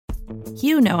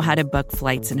You know how to book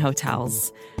flights and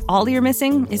hotels. All you're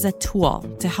missing is a tool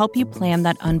to help you plan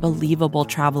that unbelievable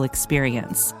travel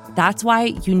experience. That's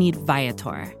why you need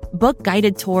Viator. Book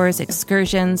guided tours,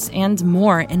 excursions, and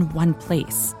more in one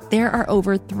place. There are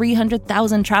over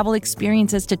 300,000 travel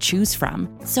experiences to choose from,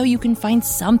 so you can find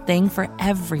something for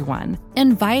everyone.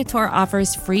 And Viator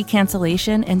offers free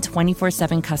cancellation and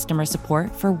 24/7 customer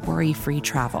support for worry-free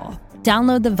travel.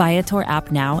 Download the Viator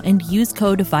app now and use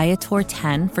code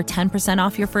Viator10 for 10%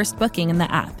 off your first booking in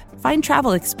the app. Find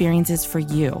travel experiences for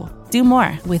you. Do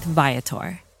more with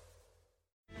Viator.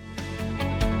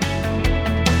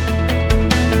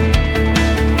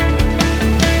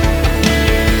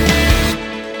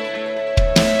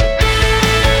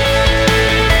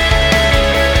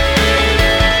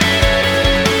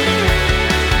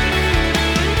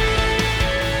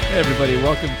 Hey everybody,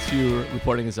 welcome to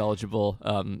Reporting is Eligible.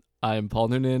 I'm Paul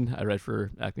Noonan. I write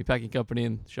for Acme Packing Company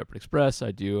and Shepherd Express.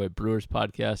 I do a Brewers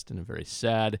podcast, and I'm very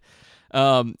sad.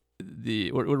 We're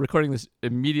recording this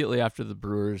immediately after the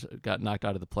Brewers got knocked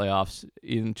out of the playoffs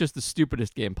in just the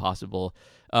stupidest game possible.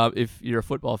 If you're a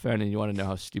football fan and you want to know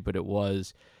how stupid it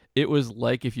was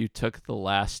like if you took the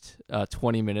last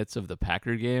 20 minutes of the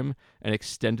Packer game and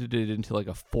extended it into like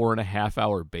a 4.5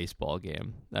 hour baseball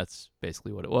game. That's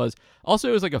basically what it was. Also,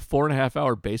 it was like a 4.5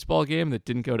 hour baseball game that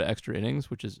didn't go to extra innings,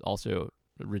 which is also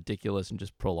ridiculous and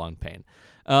just prolonged pain.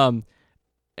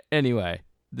 Anyway,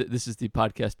 this is the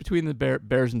podcast between the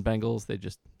Bears and Bengals. They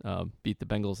just beat the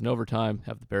Bengals in overtime,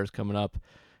 have the Bears coming up.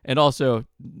 And also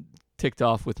ticked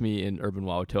off with me in Urban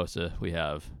Wauwatosa, we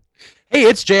have... Hey,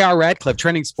 it's J.R. Radcliffe,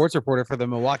 trending sports reporter for the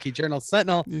Milwaukee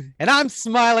Journal-Sentinel, and I'm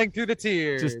smiling through the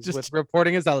tears with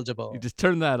Reporting is Eligible. You just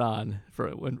turn that on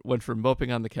for went from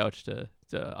moping on the couch to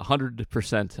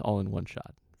 100% all in one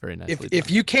shot. Very nicely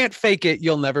if you can't fake it,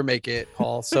 you'll never make it,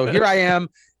 Paul. So here I am,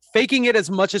 faking it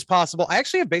as much as possible. I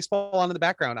actually have baseball on in the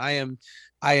background. I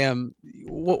am.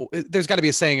 Well, there's got to be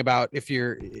a saying about if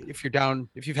you're down,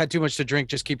 if you've had too much to drink,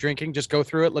 just keep drinking. Just go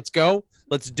through it. Let's go.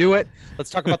 Let's do it. Let's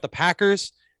talk about the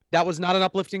Packers. That was not an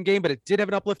uplifting game, but it did have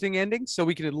an uplifting ending. So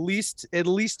we can at least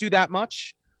do that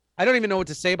much. I don't even know what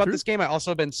to say about this game. I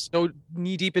also have been so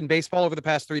knee deep in baseball over the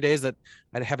past 3 days that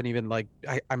I haven't even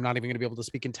I'm not even going to be able to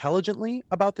speak intelligently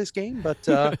about this game. But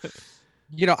I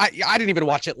didn't even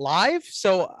watch it live,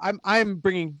 so I'm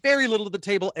bringing very little to the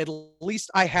table. At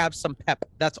least I have some pep.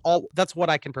 That's all. That's what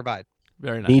I can provide.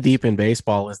 Very nice. Knee Deep in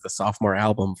Baseball is the sophomore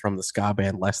album from the ska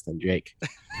band Less Than Jake.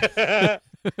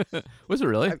 Was it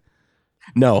really?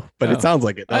 No, but it sounds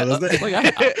like it. Doesn't it?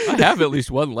 I have at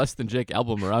least one Less Than Jake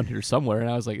album around here somewhere, and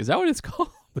I was like, is that what it's called?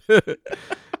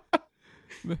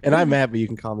 And I'm Matt, but you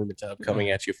can call me Matub, coming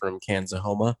at you from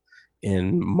Kansahoma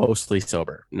in mostly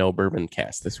sober. No bourbon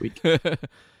cast this week.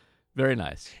 Very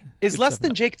nice. Is Less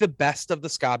Than Jake the best of the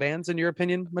ska bands, in your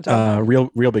opinion, Matub?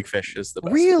 Real Big Fish is the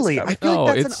best. Really? I feel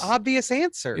like that's an obvious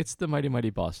answer. It's the Mighty Mighty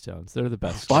Boss Tones. They're the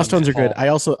best. Boss Tones are good.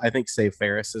 I think Save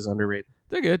Ferris is underrated.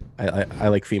 They're good. I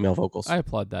like female vocals. I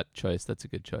applaud that choice. That's a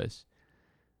good choice.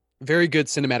 Very good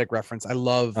cinematic reference. I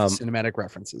love cinematic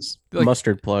references.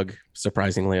 Mustard Plug,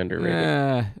 surprisingly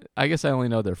underrated. I guess I only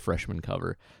know their freshman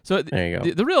cover. So there you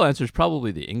go. The real answer is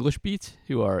probably the English Beat,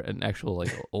 who are an actual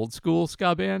old school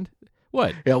ska band.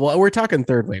 What? Yeah, well, we're talking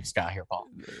third wave ska here, Paul.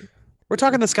 We're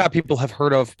talking the ska people have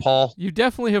heard of, Paul. You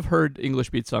definitely have heard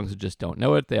English Beat songs and just don't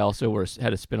know it. They also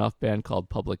had a spin-off band called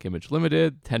Public Image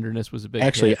Limited. Tenderness was a big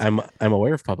Actually, hit. I'm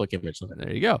aware of Public Image Limited.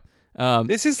 There you go.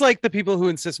 This is like the people who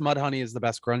insist Mudhoney is the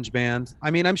best grunge band.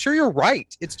 I mean, I'm sure you're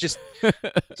right. It's just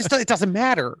it doesn't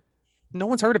matter. No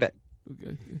one's heard of it.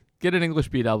 Get an English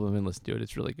Beat album and listen to it.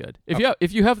 It's really good.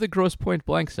 If you have the Grosse Pointe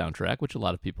Blank soundtrack, which a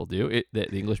lot of people do,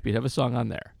 the English Beat have a song on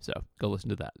there. So go listen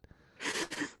to that.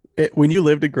 When you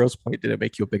lived in Grosse Pointe, did it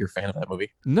make you a bigger fan of that movie?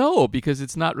 No, because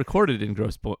it's not recorded in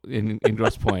Grosse Pointe. In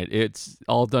Grosse Pointe, it's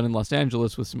all done in Los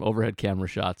Angeles with some overhead camera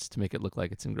shots to make it look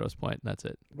like it's in Grosse Pointe. That's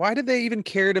it. Why did they even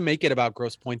care to make it about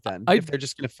Grosse Pointe then? If they're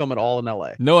just going to film it all in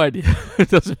LA? No idea. It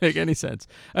doesn't make any sense.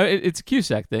 It's a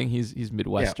Cusack thing. He's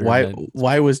Midwestern. Yeah,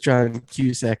 why was John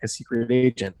Cusack a secret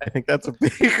agent? I think that's a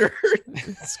bigger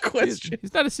question.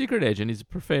 He's not a secret agent.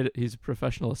 He's a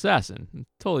professional assassin.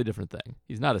 Totally different thing.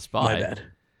 He's not a spy. My bad.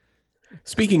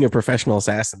 Speaking of professional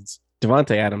assassins,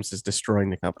 Davante Adams is destroying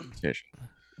the competition.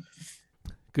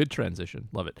 Good transition,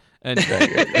 love it. And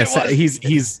he's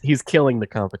killing the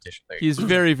competition. He's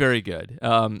very, very good.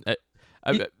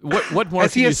 What more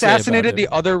has he assassinated the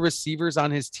other receivers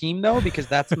on his team though? Because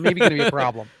that's maybe going to be a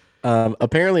problem.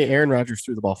 Apparently, Aaron Rodgers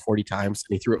threw the ball 40 times,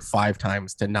 and he threw it 5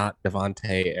 times to not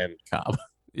Davante and Cobb.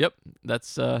 Yep,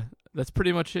 that's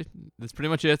pretty much it. That's pretty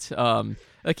much it. The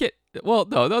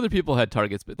other people had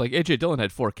targets, but like AJ Dillon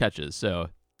had 4 catches, so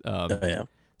Yeah.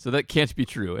 So that can't be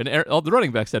true. And all the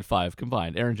running backs had 5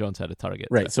 combined. Aaron Jones had a target.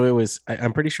 Right. So it was.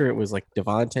 I'm pretty sure it was like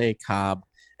Devontae, Cobb,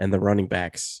 and the running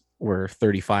backs were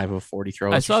 35 of 40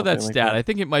 throws. I saw that like stat. that. I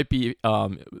think it might be. I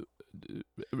think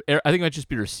it might just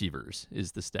be receivers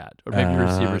is the stat, or maybe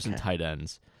receivers and okay. tight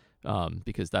ends,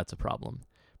 because that's a problem.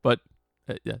 But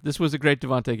yeah, this was a great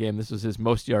Devontae game. This was his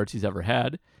most yards he's ever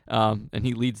had, and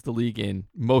he leads the league in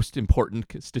most important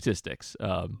statistics: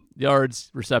 yards,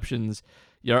 receptions,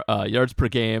 yards per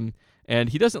game. And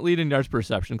he doesn't lead in yards per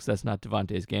reception because that's not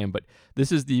Devontae's game, but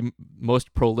this is the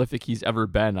most prolific he's ever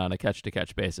been on a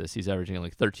catch-to-catch basis. He's averaging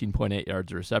like 13.8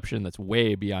 yards a reception. That's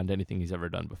way beyond anything he's ever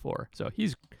done before. So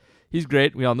he's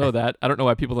great. We all know that. I don't know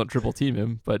why people don't triple team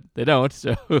him, but they don't.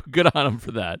 So good on him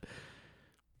for that.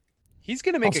 He's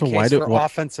going to make Also, a case for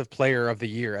offensive player of the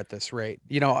year at this rate.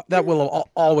 You know, that will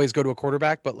always go to a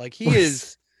quarterback, but like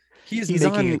he's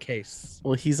making a case.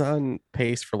 Well, he's on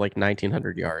pace for like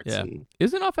 1,900 yards. Yeah. And,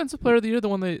 Isn't offensive player of the year the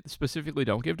one they specifically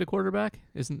don't give to quarterback?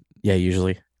 Isn't? yeah,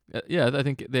 usually. Yeah, I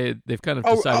think they've kind of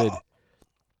decided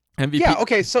MVP. Yeah.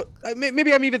 Okay. So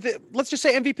maybe I'm even. Let's just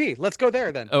say MVP. Let's go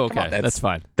there then. Oh, Come on. okay, that's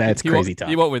fine. That's crazy He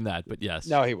tough. won't win that, but yes.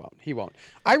 No, he won't. He won't.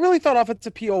 I really thought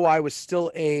offensive POI was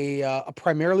still a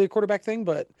primarily a quarterback thing,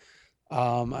 but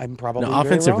I'm probably No, very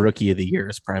offensive wrong. rookie of the year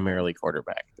is primarily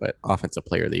quarterback, but offensive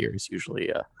player of the year is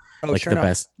usually Oh, like sure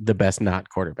enough. the best not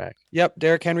quarterback. Yep.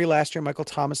 Derrick Henry last year, Michael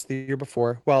Thomas the year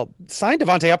before. Well, sign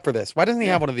Devontae up for this. Why doesn't he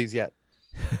have one of these yet?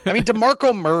 I mean,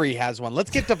 DeMarco Murray has one.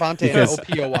 Let's get Devontae Because an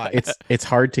OPOI. It's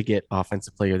hard to get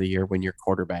offensive player of the year when your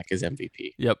quarterback is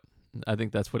MVP. Yep. I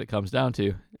think that's what it comes down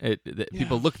to.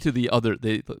 People look to the other,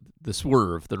 the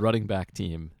swerve, the running back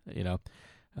team. You know,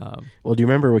 Well, do you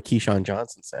remember what Keyshawn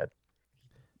Johnson said?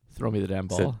 throw me the damn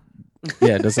ball. Said-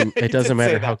 Yeah, it doesn't. He It doesn't did say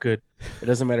matter that. how good. It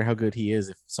doesn't matter how good he is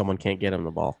if someone can't get him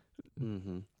the ball.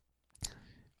 Mm-hmm.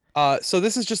 So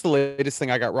this is just the latest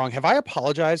thing I got wrong. Have I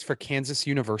apologized for Kansas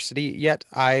University yet?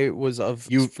 I was of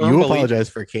You firm belief- apologize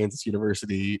for Kansas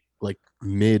University like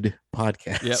mid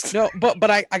podcast. Yep. No, but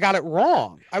I got it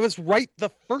wrong. I was right the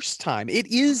first time. It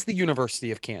is the University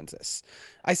of Kansas.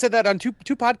 I said that on two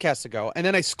podcasts ago, and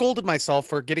then I scolded myself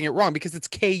for getting it wrong because it's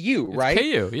KU, It's right?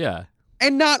 KU, yeah.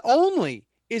 And not only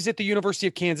is it the University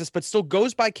of Kansas, but still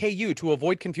goes by KU to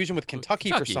avoid confusion with Kentucky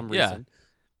for Kentucky, some yeah. reason.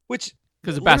 Which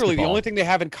Because of literally the basketball. only thing they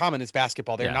have in common is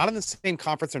basketball. They're Yeah. not in the same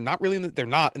conference. They're not really they're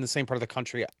not in the same part of the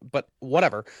country, but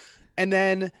whatever. And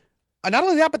then not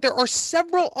only that, but there are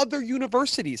several other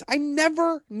universities. I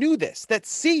never knew this, that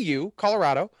CU,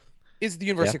 Colorado, is the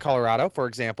University of Colorado, for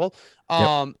example.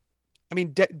 I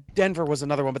mean, Denver was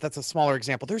another one, but that's a smaller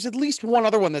example. There's at least one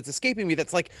other one that's escaping me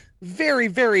that's like very,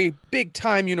 very big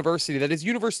time university that is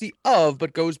University of,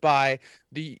 but goes by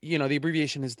the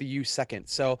abbreviation is the U second.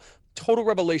 So total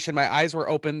revelation. My eyes were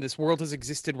open. This world has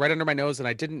existed right under my nose and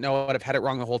I didn't know it. I've had it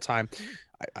wrong the whole time.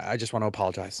 I just want to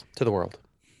apologize to the world.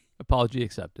 Apology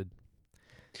accepted.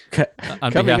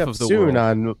 On Coming behalf up of the soon world.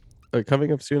 on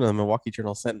coming up soon on Milwaukee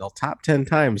Journal Sentinel. Top 10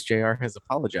 times JR has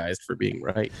apologized for being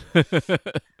right.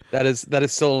 That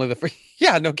is still only the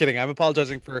yeah, no kidding. I'm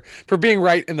apologizing for being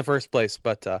right in the first place,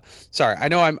 but sorry. I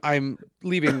know I'm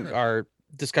leaving our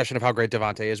discussion of how great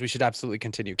Devontae is. We should absolutely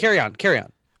continue. Carry on.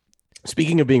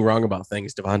 Speaking of being wrong about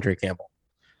things, Devondre Campbell.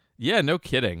 Yeah, no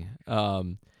kidding.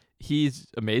 He's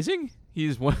amazing.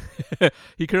 He's one.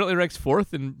 He currently ranks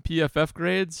 4th in PFF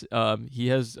grades. He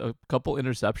has a couple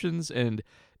interceptions and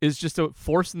is just a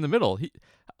force in the middle.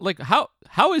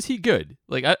 How is he good?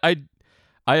 Like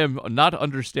I am not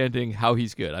understanding how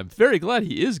he's good. I'm very glad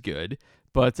he is good,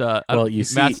 but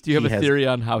Matt, do you have a theory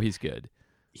on how he's good?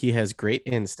 He has great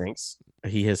instincts.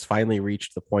 He has finally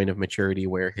reached the point of maturity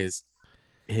where his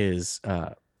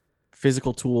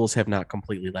physical tools have not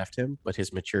completely left him, but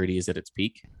his maturity is at its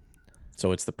peak.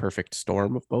 So it's the perfect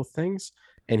storm of both things.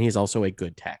 And he's also a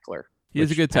good tackler. He is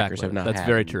a good Packers tackler. have not That's had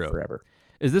very in true. Forever.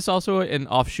 Is this also an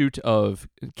offshoot of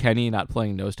Kenny not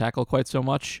playing nose tackle quite so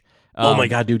much? Oh my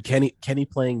God, dude! Kenny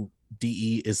playing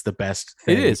DE is the best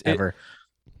thing ever.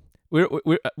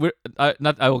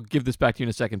 I will give this back to you in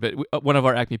a second, but one of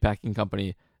our Acme Packing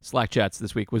Company Slack chats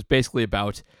this week was basically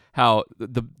about how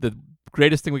the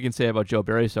greatest thing we can say about Joe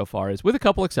Barry so far is, with a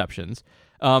couple exceptions,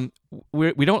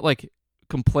 we don't like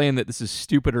complain that this is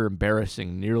stupid or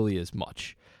embarrassing nearly as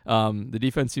much. The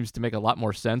defense seems to make a lot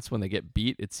more sense when they get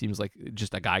beat. It seems like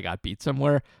just a guy got beat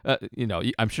somewhere.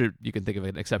 I'm sure you can think of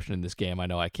an exception in this game. I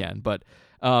know I can, but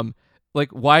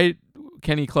why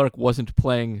Kenny Clark wasn't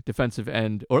playing defensive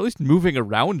end, or at least moving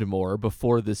around more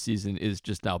before this season, is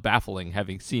just now baffling,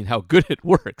 having seen how good it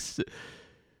works.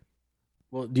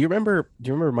 Well, do you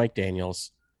remember Mike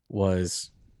Daniels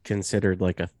was considered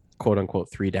like a quote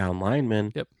unquote 3-down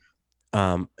lineman? Yep.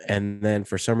 And then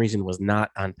for some reason was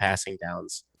not on passing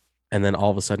downs, and then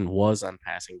all of a sudden was on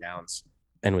passing downs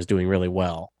and was doing really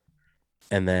well,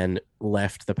 and then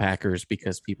left the Packers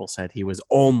because people said he was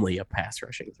only a pass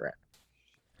rushing threat.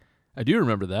 I do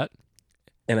remember that.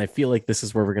 And I feel like this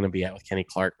is where we're going to be at with Kenny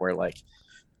Clark, where like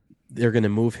they're going to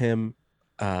move him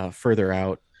further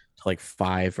out to like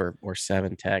 5 or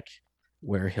 7 tech,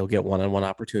 where he'll get one-on-one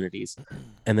opportunities,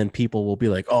 and then people will be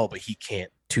like, "Oh, but he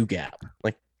can't 2-gap."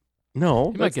 Like,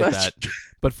 no, He might get that.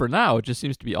 But for now, it just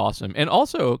seems to be awesome. And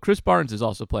also, Chris Barnes is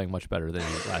also playing much better than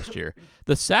he did last year.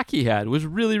 The sack he had was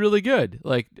really, really good.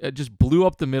 Like, it just blew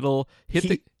up the middle,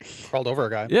 Crawled over a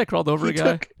guy. Yeah, crawled over a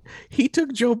guy. He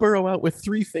took Joe Burrow out with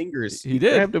 3 fingers. He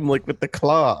did. Grabbed him like with the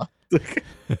claw.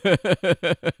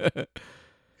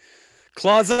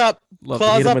 Claws up. Love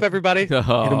Claws hit him up, with- everybody. Hit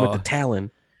him with the Oh,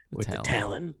 talon. With the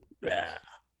talon.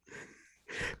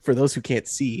 For those who can't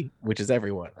see, which is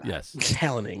everyone, yes,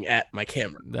 taloning at my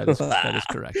camera. that is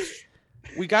correct.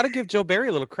 We got to give Joe Barry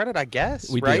a little credit, I guess,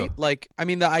 We do. right? Like, I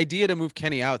mean, the idea to move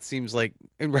Kenny out seems like,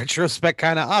 in retrospect,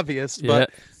 kind of obvious, Yeah.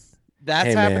 but that's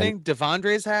Hey, man. happening.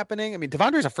 Devondre's happening. I mean,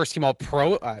 Devondre's a first-team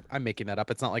All-Pro. I'm making that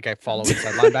up. It's not like I follow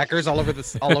inside linebackers all over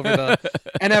the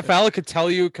NFL. It could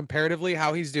tell you comparatively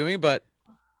how he's doing, but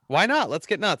why not? Let's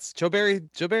get nuts. Joe Barry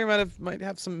might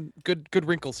have some good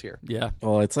wrinkles here. Yeah,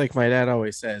 Well, it's like my dad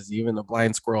always says, even a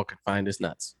blind squirrel can find his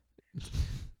nuts.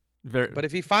 very. But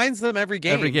if he finds them every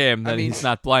game, then I mean, he's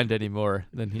not blind anymore.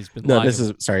 Then he's been. No, lying.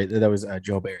 that was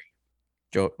Joe Barry.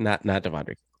 Not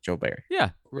Devondre. Joe Barry. Yeah,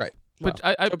 right. but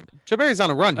Well, I Joe Barry's on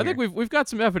a run. I think we've got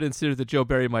some evidence here that Joe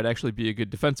Barry might actually be a good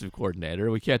defensive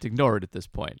coordinator. We can't ignore it at this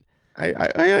point. I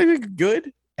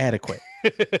good, adequate.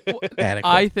 Adequate.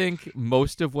 I think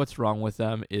most of what's wrong with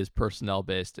them is personnel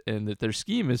based, and that their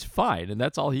scheme is fine, and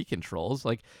that's all he controls.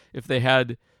 Like if they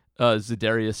had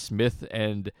Zadarius Smith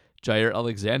and Jair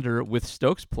Alexander with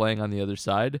Stokes playing on the other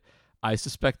side, I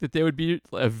suspect that they would be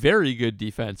a very good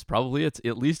defense. Probably it's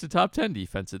at least a top 10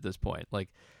 defense at this point. Like,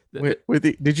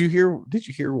 Did you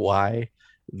hear why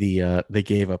they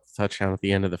gave up the touchdown at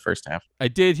the end of the first half? I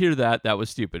did hear that. That was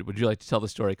stupid. Would you like to tell the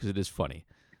story? Because it is funny.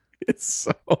 It's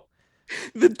so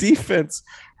the defense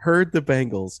heard the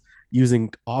Bengals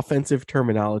using offensive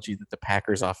terminology that the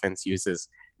Packers offense uses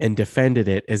and defended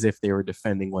it as if they were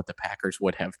defending what the Packers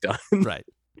would have done. Right.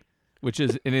 Which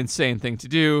is an insane thing to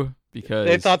do because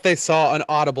They thought they saw an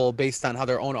audible based on how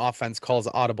their own offense calls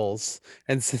audibles,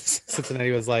 and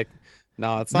Cincinnati was like,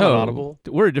 "No, it's not an audible.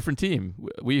 we're a different team.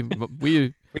 We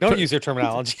We don't use your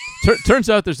terminology." turns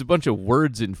out there's a bunch of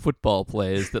words in football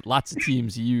plays that lots of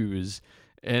teams use,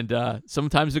 and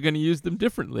sometimes they're going to use them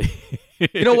differently.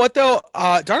 You know what though?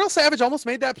 Darnell Savage almost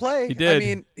made that play. He did. I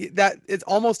mean, that it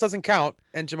almost doesn't count,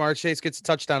 and Jamar Chase gets a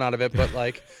touchdown out of it. But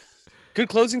like, good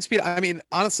closing speed. I mean,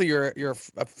 honestly, you're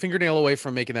a fingernail away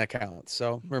from making that count.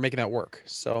 So we're making that work.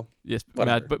 So Yes,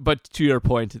 Whatever. Matt, but to your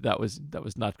point, that was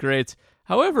not great.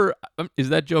 However, is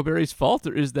that Joe Barry's fault,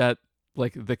 or is that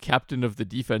like the captain of the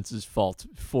defense's fault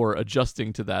for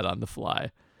adjusting to that on the fly?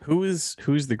 Who's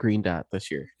the green dot this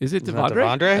year? Is it Isn't that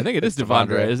Devondre? Devondre? I think it is It's Devondre,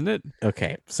 Devondre. isn't it?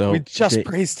 Okay, so we just ding,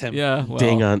 praised him. Yeah. Well,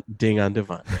 ding on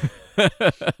Devon.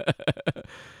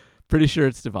 Pretty sure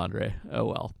it's Devondre. Oh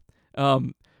well.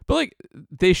 But like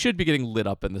they should be getting lit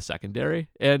up in the secondary,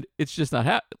 and it's just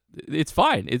not it's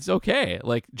fine. It's okay.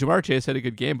 Like Jamar Chase had a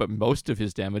good game, but most of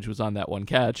his damage was on that one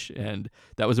catch, and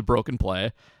that was a broken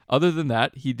play. Other than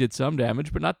that, he did some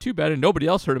damage, but not too bad, and nobody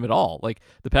else hurt him at all. Like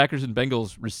the Packers and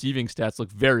Bengals receiving stats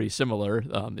look very similar.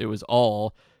 It was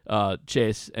all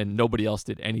Chase, and nobody else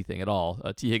did anything at all.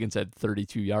 T. Higgins had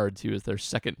 32 yards. He was their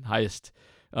second highest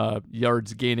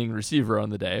yards gaining receiver on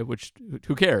the day, which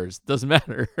who cares? Doesn't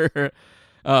matter.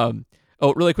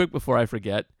 Really quick before I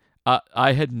forget,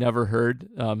 I had never heard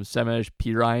Samaj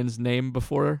Pirine name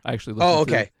before. I actually listened Oh,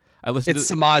 to okay. I listened It's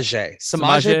to Samaje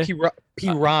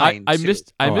Pirine. I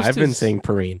missed I've been his- saying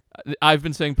Perrine. I've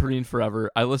been saying Perrine forever.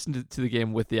 I listened to the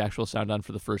game with the actual sound on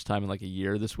for the first time in like a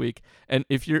year this week. And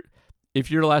if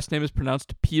your last name is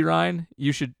pronounced Pirine,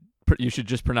 you should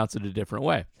just pronounce it a different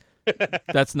way.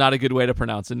 That's not a good way to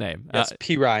pronounce a name. Yes,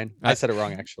 Pirine. I said it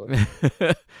wrong actually.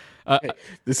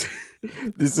 This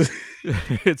is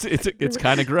it's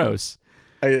kind of gross.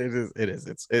 it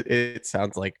is. It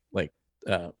sounds like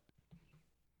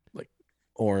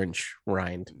orange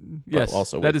rind. Yes,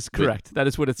 also that with- is correct. That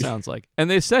is what it sounds like. And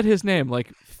they said his name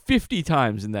like 50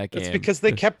 times in that game. It's because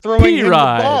they kept throwing him the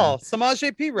Pirine. ball.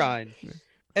 Samaje Pirine.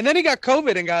 And then he got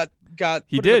COVID and got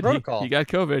He put in the did. protocol. He got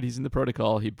COVID. He's in the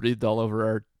protocol. He breathed all over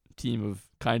our team of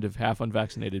kind of half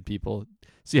unvaccinated people.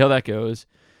 See how that goes.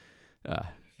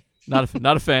 Not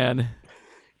a fan.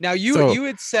 Now you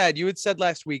had said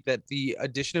last week that the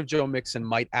addition of Joe Mixon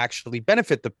might actually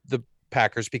benefit the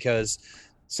Packers because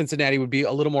Cincinnati would be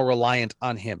a little more reliant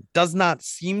on him. Does not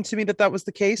seem to me that was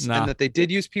the case, and that they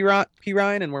did use P.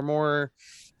 Ryan and were more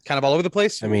kind of all over the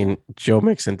place. I mean, Joe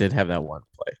Mixon did have that one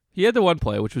play. He had the one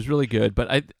play, which was really good, but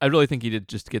I really think he did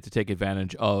just get to take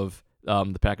advantage of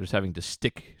the Packers having to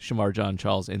stick Shamar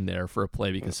Jean-Charles in there for a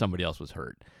play because somebody else was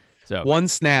hurt. So one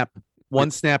snap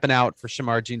and out for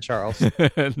Shamar Jean-Charles.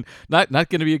 not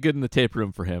going to be good in the tape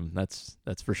room for him. That's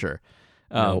for sure.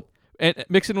 Nope. And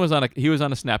Mixon was on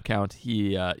a snap count.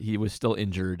 He was still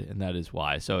injured, and that is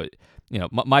why. So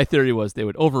my theory was they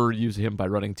would overuse him by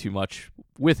running too much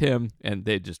with him, and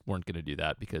they just weren't going to do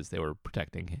that because they were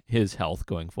protecting his health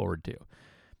going forward too.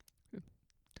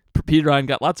 P. Ryan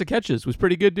got lots of catches, was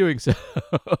pretty good doing so.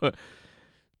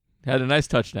 Had a nice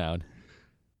touchdown.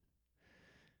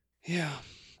 Yeah.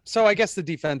 So I guess the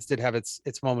defense did have its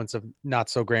moments of not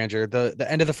so grandeur. The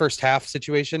end of the first half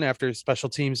situation after special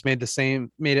teams made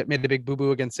a big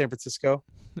boo-boo against San Francisco,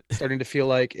 starting to feel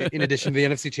like, in addition to the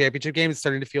NFC Championship game, it's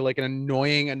starting to feel like an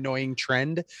annoying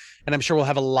trend. And I'm sure we'll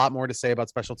have a lot more to say about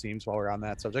special teams while we're on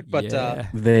that subject. But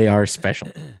they are special.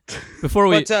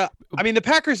 I mean, the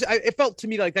Packers, it felt to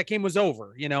me like that game was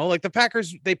over. Like the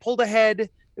Packers, they pulled ahead.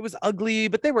 It was ugly,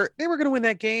 but they were going to win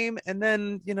that game. And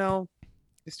then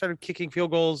they started kicking field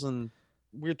goals and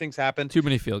weird things happened. Too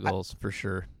many field goals for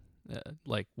sure.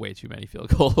 Like way too many field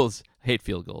goals. Hate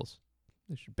field goals.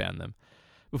 They should ban them.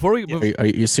 Before we move,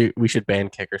 you see, we should ban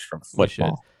kickers from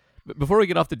football. But before we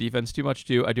get off the defense too much,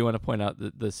 I do want to point out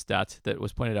the stat that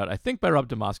was pointed out, I think by Rob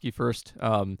Demoski first,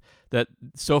 that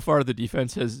so far the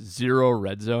defense has 0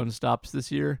 red zone stops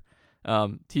this year.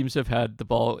 Teams have had the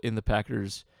ball in the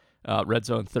Packers' red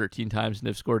zone 13 times, and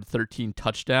they've scored 13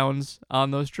 touchdowns on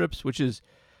those trips, which is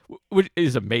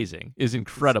amazing, is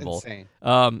incredible. It's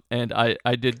insane. And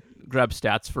I did grab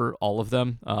stats for all of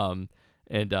them.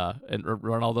 And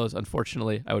run all those.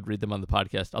 Unfortunately, I would read them on the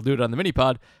podcast. I'll do it on the mini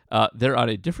pod. They're on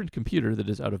a different computer that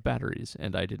is out of batteries,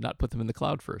 and I did not put them in the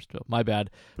cloud first. So my bad.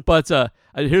 But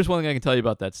here's one thing I can tell you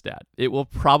about that stat. It will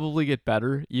probably get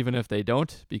better even if they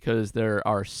don't, because there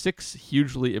are 6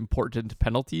 hugely important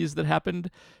penalties that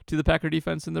happened to the Packer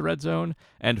defense in the red zone,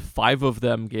 and 5 of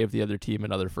them gave the other team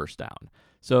another first down.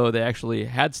 So they actually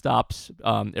had stops.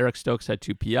 Eric Stokes had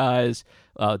 2 PIs.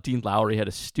 Dean Lowry had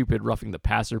a stupid roughing the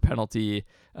passer penalty.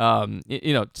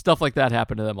 Stuff like that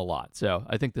happened to them a lot. So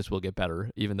I think this will get better,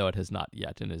 even though it has not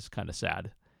yet, and is kind of sad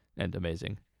and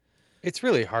amazing. It's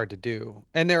really hard to do.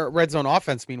 And their red zone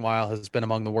offense, meanwhile, has been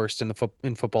among the worst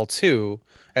in football too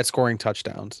at scoring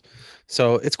touchdowns.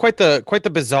 So it's quite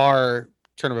the bizarre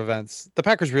turn of events. The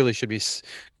Packers really should be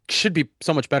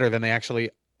so much better than they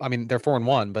actually. I mean, they're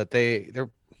 4-1, but they're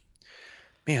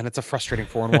man, it's a frustrating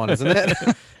 4-1, isn't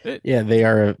it? Yeah,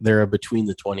 they're a between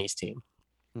the 20s team.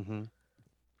 Mm-hmm.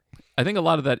 I think a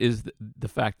lot of that is the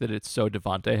fact that it's so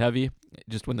Devontae heavy.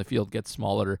 Just when the field gets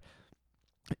smaller,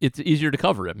 it's easier to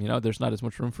cover him. There's not as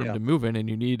much room for him to move in, and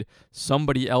you need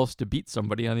somebody else to beat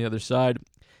somebody on the other side.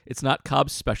 It's not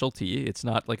Cobb's specialty. It's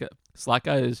not like slot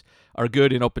guys are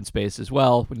good in open space as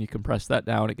well. When you compress that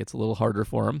down, it gets a little harder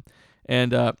for him.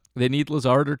 And they need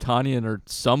Lazard or Tanyan or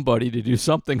somebody to do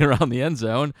something around the end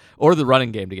zone, or the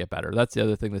running game to get better. That's the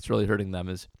other thing that's really hurting them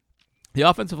is the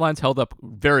offensive line's held up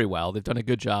very well. They've done a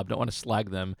good job. Don't want to slag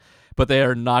them, but they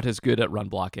are not as good at run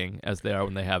blocking as they are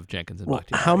when they have Jenkins and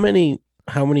Bakhtiari.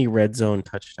 How many red zone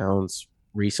touchdowns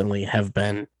recently have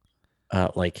been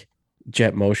like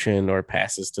jet motion or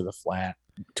passes to the flat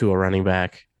to a running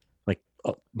back?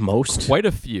 Most? Quite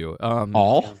a few.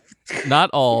 All?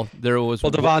 Not all. There was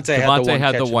Devontae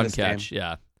had the one catch.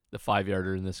 Yeah, the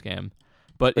 5-yarder in this game.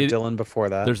 But Dylan before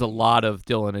that. There's a lot of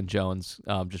Dylan and Jones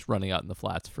just running out in the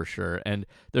flats for sure, and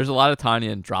there's a lot of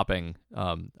Tanyan dropping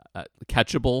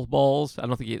catchable balls. I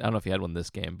don't know if he had one this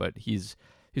game, but he's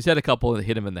had a couple that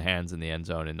hit him in the hands in the end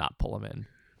zone and not pull him in.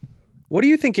 What do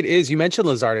you think it is? You mentioned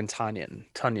Lazard and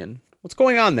Tanyan. What's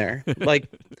going on there?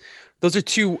 Those are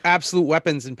 2 absolute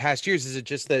weapons in past years. Is it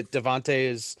just that Devontae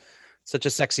is such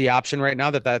a sexy option right now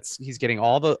that he's getting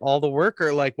all the work,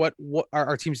 or what are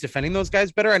our teams defending those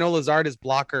guys better? I know Lazard is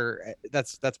blocker.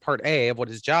 That's part A of what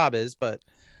his job is, but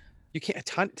you can't.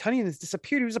 Tanyan has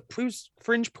disappeared. He was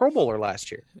fringe Pro Bowler last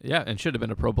year. Yeah, and should have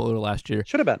been a Pro Bowler last year.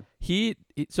 Should have been. He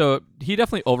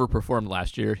definitely overperformed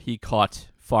last year. He caught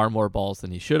far more balls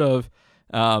than he should have,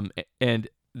 and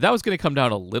that was going to come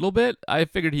down a little bit. I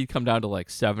figured he'd come down to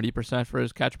 70% for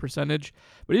his catch percentage,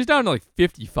 but he's down to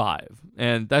 55,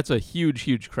 and that's a huge,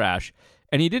 huge crash.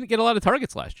 And he didn't get a lot of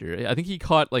targets last year. I think he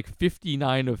caught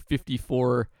 59 of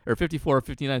 54 or 54 of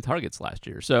 59 targets last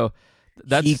year. So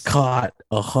That's he caught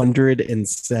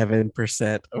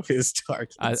 107% of his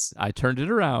targets. I turned it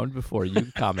around before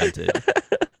you commented.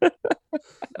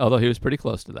 Although he was pretty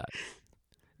close to that.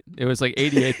 It was like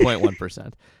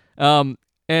 88.1%.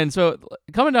 And so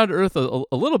coming down to earth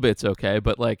a little bit's okay,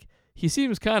 but like he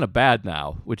seems kind of bad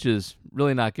now, which is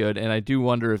really not good. And I do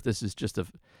wonder if this is just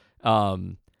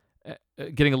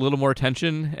getting a little more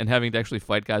attention and having to actually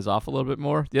fight guys off a little bit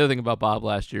more. The other thing about Bob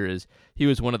last year is he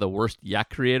was one of the worst yak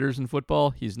creators in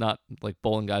football. He's not like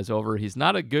bowling guys over. He's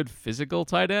not a good physical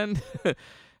tight end.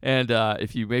 And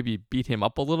if you maybe beat him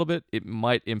up a little bit, it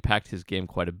might impact his game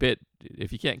quite a bit.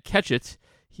 If you can't catch it,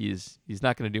 he's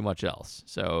not going to do much else.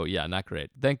 So, yeah, not great.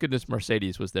 Thank goodness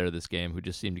Mercedes was there this game, who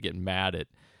just seemed to get mad at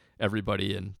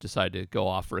everybody and decided to go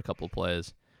off for a couple of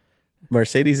plays.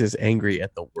 Mercedes is angry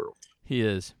at the world. He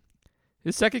is.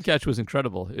 His second catch was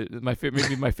incredible.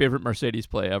 Maybe my favorite Mercedes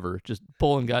play ever. Just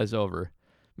pulling guys over.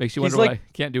 Makes you wonder why I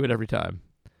can't do it every time.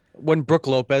 When Brooke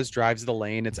Lopez drives the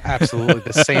lane, it's absolutely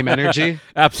the same energy.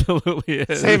 Absolutely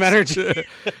is. Same energy.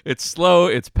 It's slow,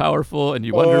 it's powerful, and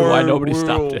you wonder why nobody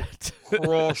stopped it.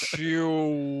 Crush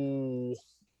you.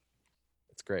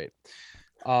 It's great.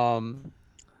 Do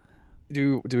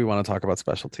we want to talk about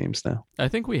special teams now? I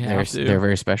think we have to. They're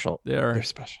very special. They're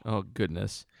special. Oh,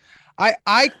 goodness.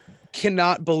 I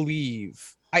cannot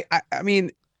believe. I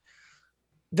mean,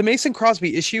 the Mason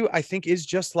Crosby issue, I think, is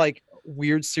just like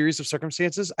weird series of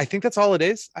circumstances. I think that's all it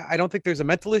is. I don't think there's a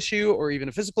mental issue or even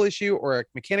a physical issue or a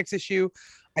mechanics issue.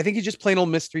 I think he just plain old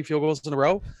missed 3 field goals in a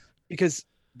row, because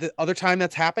the other time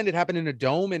that's happened, it happened in a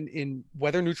dome and in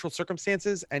weather neutral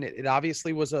circumstances. And it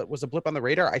obviously was a blip on the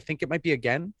radar. I think it might be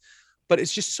again, but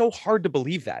it's just so hard to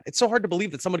believe that. It's so hard to believe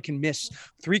that someone can miss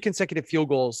 3 consecutive field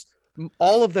goals,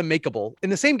 all of them makeable, in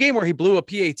the same game where he blew a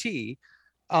PAT.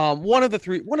 One of the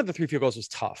three field goals was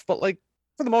tough, but like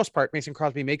for the most part, Mason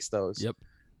Crosby makes those. Yep.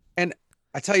 And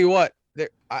I tell you what,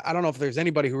 I don't know if there's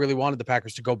anybody who really wanted the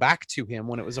Packers to go back to him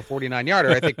when it was a 49-yarder.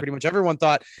 I think pretty much everyone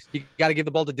thought you got to give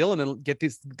the ball to Dillon and get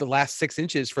the last 6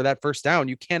 inches for that first down.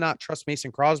 You cannot trust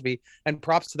Mason Crosby, and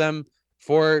props to them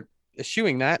for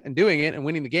eschewing that and doing it and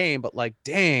winning the game. But like,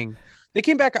 dang, they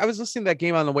came back. I was listening to that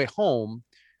game on the way home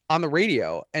on the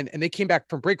radio, and they came back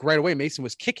from break right away. Mason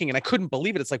was kicking, and I couldn't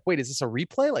believe it. It's like, wait, is this a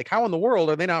replay? Like, how in the world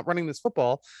are they not running this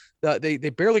football? They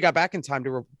barely got back in time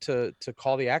to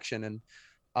call the action, and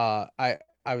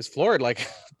I was floored. Like,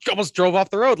 almost drove off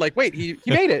the road. Like, wait, he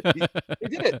made it. He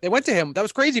did it. They went to him. That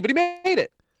was crazy, but he made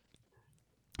it.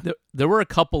 There were a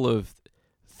couple of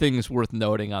things worth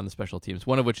noting on the special teams,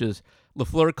 one of which is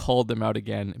LaFleur called them out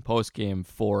again in post-game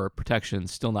for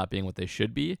protections still not being what they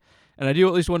should be. And I do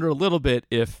at least wonder a little bit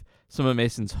if some of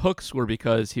Mason's hooks were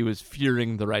because he was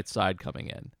fearing the right side coming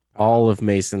in. All of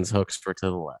Mason's hooks were to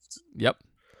the left. Yep.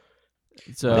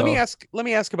 So let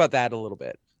me ask about that a little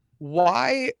bit.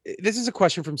 Why? This is a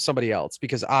question from somebody else,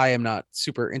 because I am not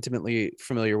super intimately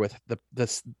familiar with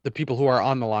the people who are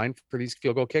on the line for these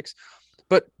field goal kicks.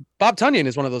 But Bob Tunyon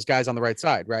is one of those guys on the right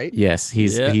side, right? Yes,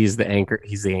 he's the anchor.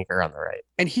 He's the anchor on the right.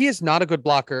 And he is not a good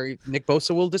blocker. Nick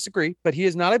Bosa will disagree, but he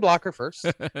is not a blocker first.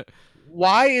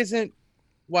 Why isn't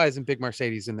Big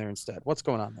Mercedes in there instead? What's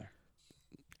going on there?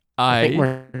 I think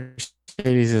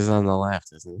Mercedes is on the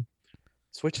left, isn't he?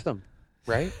 Switch them,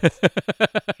 right?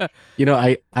 You know,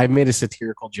 I made a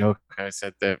satirical joke. I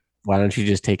said that why don't you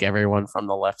just take everyone from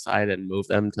the left side and move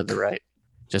them to the right?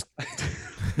 Just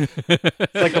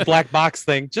like the black box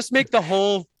thing. Just make the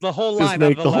whole line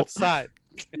on the left side.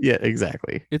 Yeah,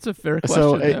 exactly. It's a fair question.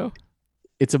 So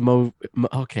it's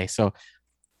okay. So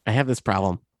I have this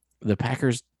problem. The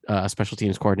Packers special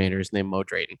teams coordinator is named Mo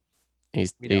Drayton.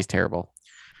 He's terrible.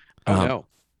 Oh no.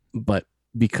 But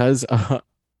because of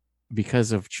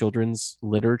children's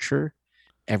literature,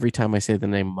 every time I say the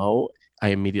name Mo, I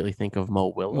immediately think of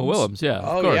Mo Willems. Mo Willems, yeah.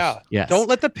 Oh, of course. yeah. Yes. Don't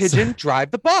let the pigeon drive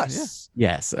the bus.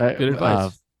 Yes. Good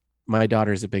advice. My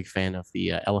daughter's a big fan of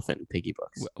the Elephant and Piggy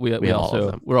books.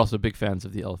 We're also big fans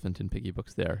of the Elephant and Piggy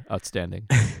books. They're outstanding.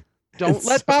 Don't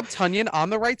let Bob Tunyon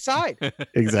on the right side.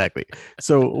 Exactly.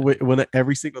 So when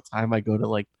every single time I go to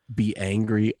like be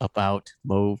angry about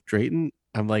Mo Drayton,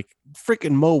 I'm like,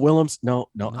 freaking Mo Willems. No,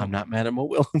 I'm not mad at Mo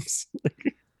Willems.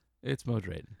 It's Mo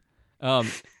Drayton.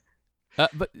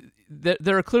 But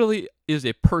there clearly is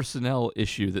a personnel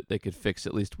issue that they could fix,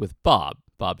 at least with Bob.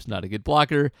 Bob's not a good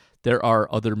blocker. There are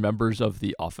other members of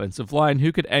the offensive line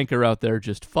who could anchor out there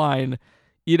just fine.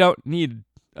 You don't need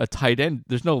a tight end.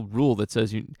 There's no rule that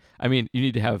says you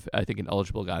need to have, I think, an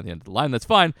eligible guy on the end of the line. That's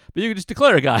fine, but you can just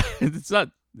declare a guy. It's not.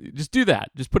 Just do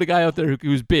that. Just put a guy out there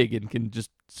who's big and can just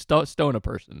stone a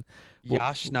person.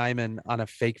 Josh Nijman on a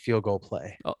fake field goal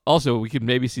play. Also, we could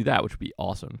maybe see that, which would be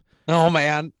awesome. Oh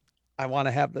man, I want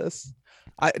to have this.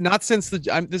 Not since this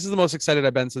is the most excited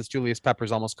I've been since Julius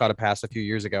Peppers almost caught a pass a few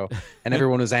years ago, and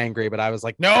everyone was angry. But I was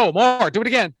like, no more, do it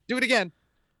again.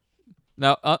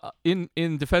 Now,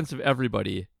 in defense of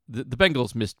everybody, the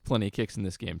Bengals missed plenty of kicks in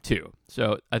this game too.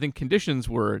 So I think conditions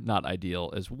were not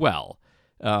ideal as well.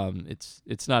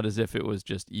 It's not as if it was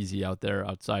just easy out there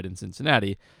outside in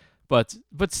Cincinnati, but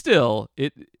still,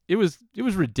 it was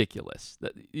ridiculous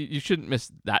that you shouldn't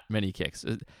miss that many kicks,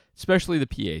 especially the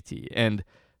PAT. And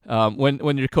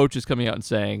when your coach is coming out and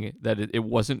saying that it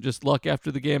wasn't just luck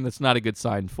after the game, that's not a good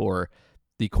sign for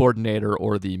the coordinator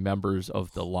or the members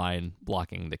of the line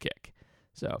blocking the kick.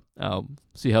 So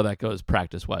see how that goes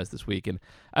practice-wise this week. And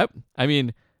I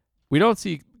mean, we don't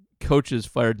see coaches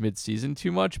fired mid-season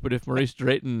too much, but if Maurice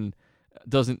Drayton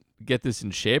doesn't get this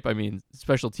in shape, I mean,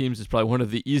 special teams is probably one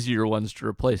of the easier ones to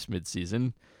replace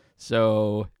mid-season.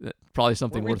 So probably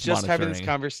something worth monitoring. We just having this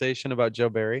conversation about Joe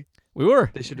Barry. We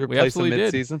were. They should replace him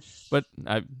mid-season. But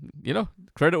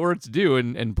credit where it's due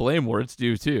and blame where it's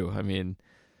due too. I mean,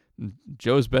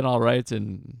 Joe's been all right,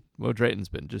 and Mo Drayton's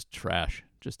been just trash,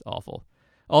 just awful.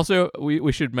 Also,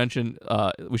 we should mention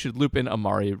we should loop in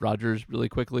Amari Rodgers really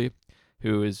quickly,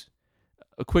 who is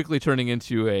quickly turning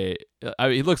into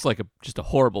he looks like just a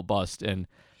horrible bust, and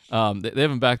they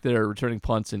have him back there returning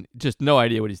punts and just no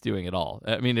idea what he's doing at all.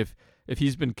 I mean, if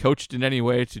he's been coached in any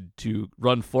way to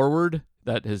run forward,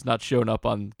 that has not shown up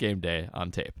on game day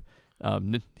on tape.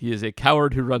 He is a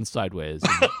coward who runs sideways.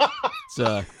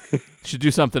 Should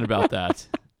do something about that.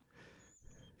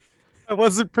 I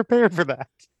wasn't prepared for that.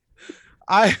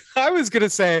 I was going to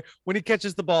say, when he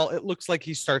catches the ball, it looks like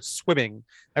he starts swimming.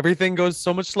 Everything goes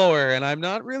so much slower, and I'm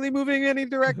not really moving any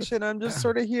direction. I'm just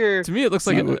sort of here. To me, it looks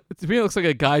like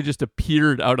a guy just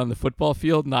appeared out on the football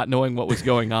field, not knowing what was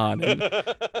going on,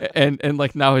 and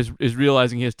like now is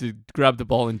realizing he has to grab the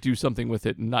ball and do something with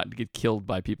it and not get killed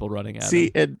by people running at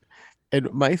him. And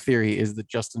my theory is that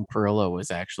Justin Perillo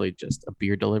was actually just a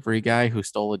beer delivery guy who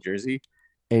stole a jersey.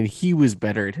 And he was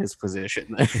better at his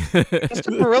position.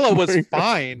 Justin Perillo was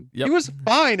fine. Yep. He was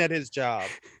fine at his job.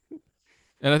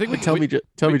 And I think tell me Justin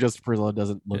Perillo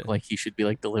doesn't look like he should be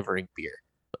like delivering beer.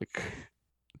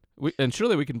 And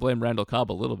surely we can blame Randall Cobb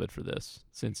a little bit for this,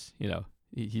 since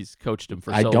he's coached him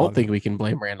for so long. I don't think we can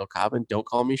blame Randall Cobb, and don't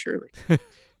call me Shirley.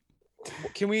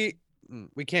 Can we?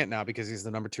 We can't now because he's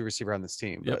the number 2 receiver on this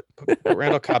team. Yep. But put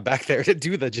Randall Cobb back there to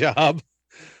do the job.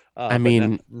 I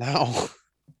mean, now.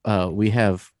 We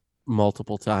have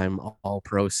multiple time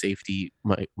all-pro safety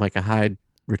Micah Hyde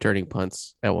returning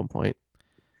punts at one point.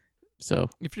 So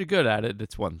if you're good at it,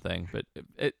 it's one thing. But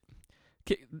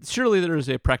surely there is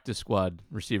a practice squad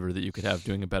receiver that you could have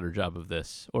doing a better job of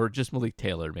this, or just Malik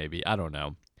Taylor, maybe. I don't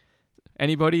know.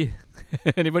 Anybody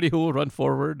who will run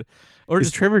forward, or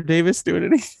is Trevor Davis doing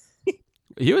anything?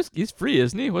 He's free,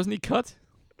 isn't he? Wasn't he cut?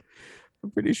 I'm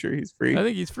pretty sure he's free. I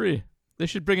think he's free. They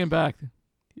should bring him back.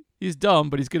 He's dumb,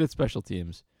 but he's good at special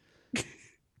teams.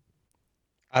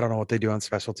 I don't know what they do on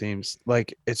special teams.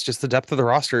 Like, it's just the depth of the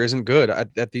roster isn't good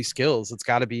at these skills. It's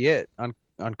got to be it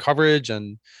on coverage.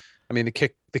 And I mean,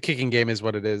 the kicking game is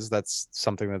what it is. That's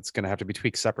something that's going to have to be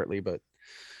tweaked separately, but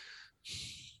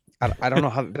I don't know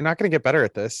how they're not going to get better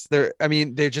at this. They're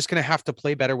just going to have to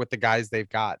play better with the guys they've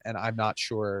got. And I'm not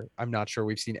sure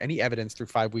we've seen any evidence through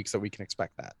 5 weeks that we can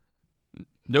expect that.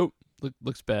 Nope.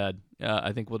 Looks bad.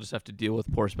 I think we'll just have to deal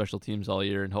with poor special teams all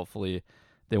year, and hopefully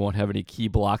they won't have any key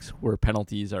blocks where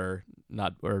penalties are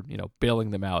not, or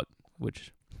bailing them out,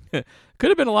 which could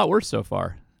have been a lot worse so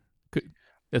far.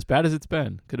 As bad as it's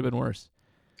been, could have been worse.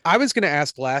 I was going to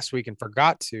ask last week and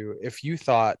forgot to, if you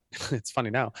thought, it's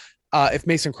funny now, if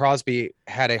Mason Crosby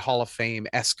had a Hall of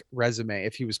Fame-esque resume,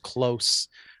 if he was close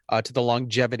to the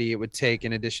longevity it would take,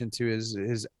 in addition to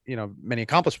his many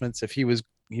accomplishments, if he was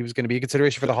going to be a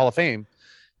consideration for the Hall of Fame.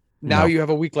 Now you have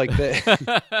a week like this.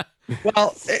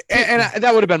 Well, and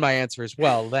that would have been my answer as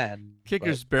well then.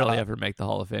 Kickers barely ever make the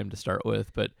Hall of Fame to start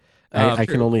with, but I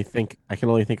can only think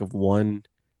of one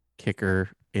kicker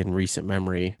in recent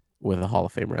memory with a Hall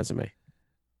of Fame resume.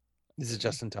 This is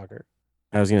Justin Tucker.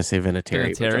 I was going to say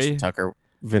Vinatieri.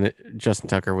 Justin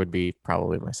Tucker would be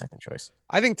probably my second choice.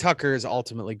 I think Tucker is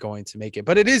ultimately going to make it,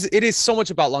 but it is so much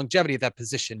about longevity at that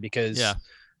position because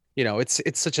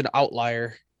it's such an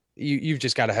outlier. You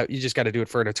just got to do it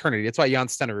for an eternity. That's why Jan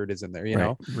Stenerud is in there,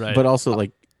 know. Right. But also,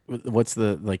 like, what's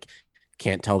the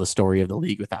can't tell the story of the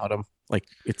league without him. Like,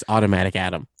 it's automatic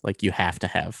Adam. Like, you have to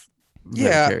have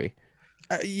Vinatieri.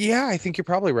 I think you're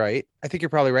probably right.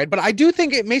 But I do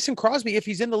think Mason Crosby, if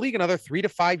he's in the league another 3 to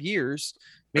 5 years,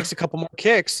 makes a couple more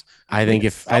kicks. I think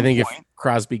if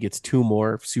Crosby gets 2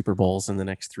 more Super Bowls in the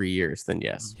next 3 years, then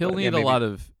yes. He'll need a lot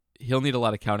of he'll need a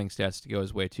lot of counting stats to go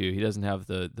his way too. He doesn't have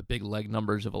the big leg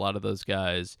numbers of a lot of those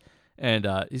guys, and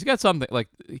he's got something like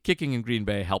kicking in Green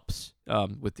Bay helps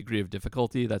with degree of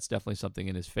difficulty. That's definitely something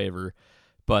in his favor.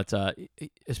 But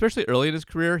especially early in his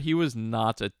career, he was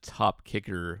not a top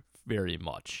kicker very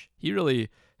much. He really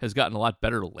has gotten a lot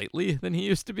better lately than he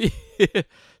used to be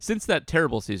since that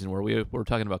terrible season where we were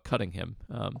talking about cutting him.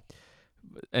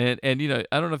 And I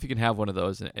don't know if you can have one of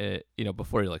those,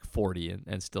 before you're like 40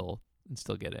 and still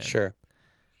get in. Sure.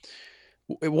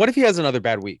 What if he has another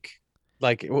bad week?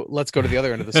 Like, let's go to the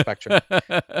other end of the spectrum.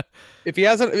 If he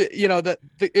hasn't,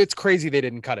 it's crazy they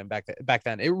didn't cut him back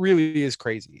then. It really is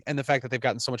crazy. And the fact that they've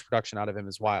gotten so much production out of him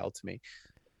is wild to me.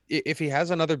 If he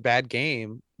has another bad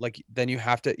game, like, then you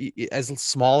have to, as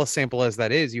small a sample as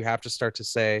that is, you have to start to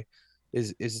say,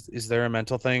 is there a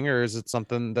mental thing, or is it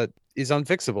something that is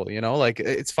unfixable? Like,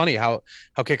 it's funny how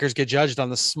kickers get judged on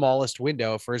the smallest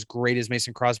window. For as great as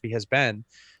Mason Crosby has been,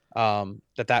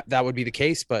 that would be the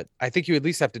case. But I think you at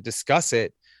least have to discuss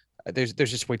it. There's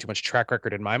just way too much track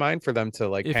record in my mind for them to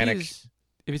panic.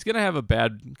 If he's going to have a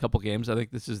bad couple games, I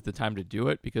think this is the time to do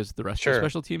it, because the rest of the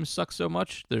special teams suck so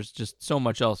much. There's just so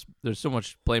much else. There's so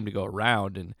much blame to go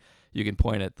around, and you can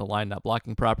point at the line not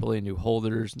blocking properly, new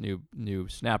holders, new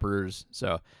snappers.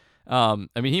 So,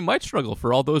 he might struggle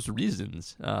for all those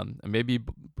reasons. Maybe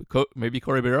Corey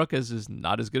Bojorquez is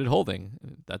not as good at holding.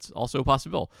 That's also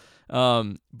possible.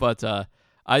 But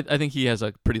I think he has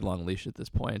a pretty long leash at this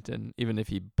point, and even if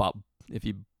he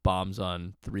bombs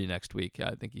on 3 next week,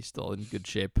 I think he's still in good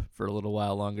shape for a little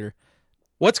while longer.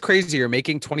 What's crazier,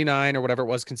 making 29 or whatever it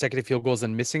was consecutive field goals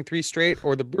and missing 3 straight,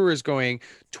 or the Brewers going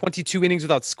 22 innings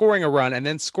without scoring a run and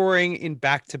then scoring in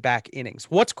back-to-back innings?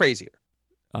 What's crazier?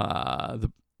 I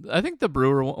think the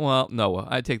Brewer. Well, no,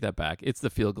 I take that back. It's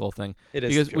the field goal thing. It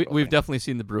is because we've definitely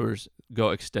seen the Brewers go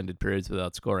extended periods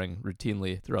without scoring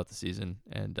routinely throughout the season,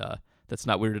 and that's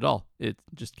not weird at all. It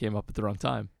just came up at the wrong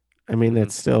time.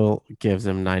 That still gives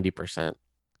him 90%.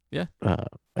 Yeah,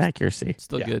 accuracy.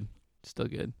 Still good. Still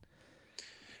good.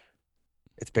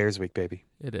 It's Bears week, baby.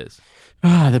 It is.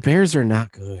 The Bears are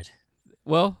not good.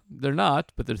 Well, they're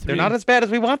not, but they're not as bad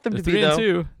as we want them to be.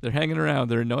 3-2. They're hanging around.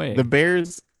 They're annoying. The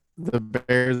Bears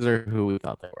are who we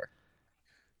thought they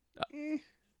were.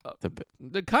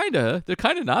 They're kind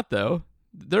of not, though.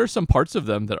 There are some parts of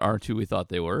them that aren't who we thought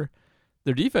they were.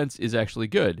 Their defense is actually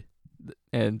good,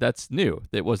 and that's new.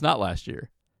 It was not last year.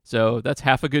 So that's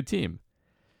half a good team.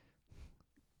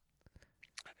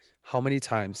 How many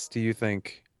times do you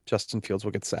think Justin Fields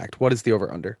will get sacked? What is the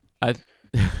over-under?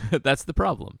 That's the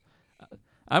problem.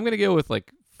 I'm going to go with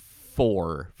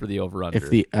 4 for the over-under. If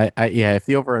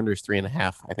the over-under is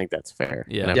 3.5, I think that's fair.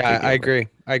 Yeah, I agree.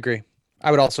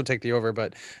 I would also take the over,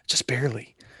 but just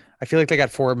barely. I feel like they got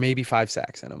 4, maybe 5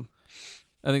 sacks in them.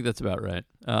 I think that's about right.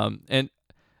 And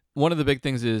one of the big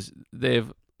things is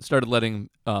they've started letting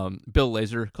Bill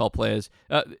Lazor call plays.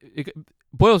 It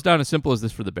boils down as simple as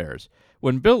this for the Bears.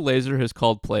 When Bill Lazor has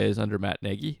called plays under Matt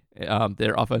Nagy,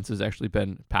 their offense has actually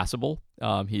been passable.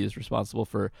 He is responsible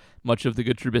for much of the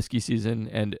good Trubisky season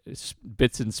and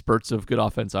bits and spurts of good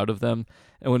offense out of them.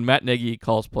 And when Matt Nagy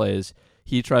calls plays,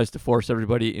 he tries to force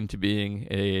everybody into being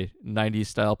a 90s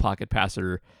style pocket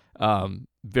passer,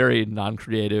 very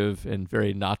non-creative and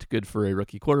very not good for a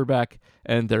rookie quarterback,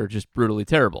 and they're just brutally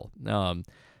terrible.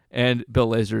 And Bill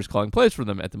Lazor is calling plays for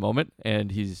them at the moment,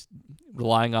 and he's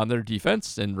relying on their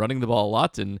defense and running the ball a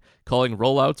lot and calling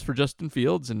rollouts for Justin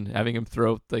Fields and having him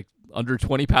throw under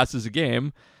 20 passes a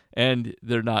game. And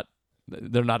they're not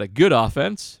a good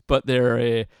offense, but they're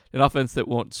an offense that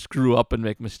won't screw up and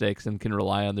make mistakes and can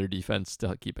rely on their defense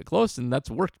to keep it close. And that's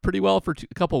worked pretty well for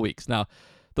a couple weeks. Now,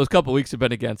 those couple weeks have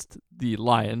been against the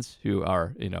Lions, who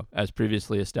are, as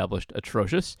previously established,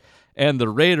 atrocious, and the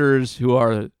Raiders, who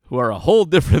are a whole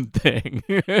different thing.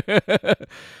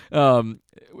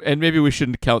 And maybe we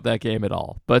shouldn't count that game at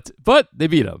all. But they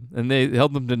beat them, and they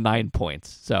held them to 9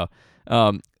 points. So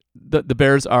the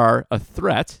Bears are a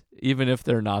threat, even if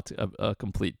they're not a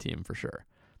complete team for sure.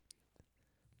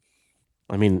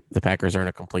 The Packers aren't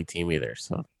a complete team either.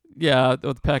 So yeah,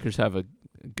 the Packers have a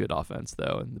good offense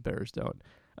though, and the Bears don't.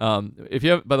 By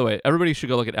the way, everybody should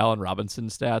go look at Allen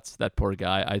Robinson's stats. That poor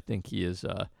guy. I think he is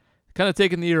kind of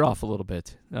taking the year off a little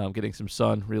bit, getting some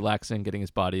sun, relaxing, getting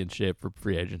his body in shape for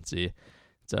free agency.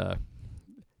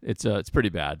 It's pretty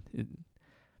bad.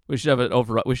 We should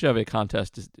have a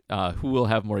contest. Who will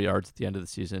have more yards at the end of the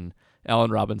season,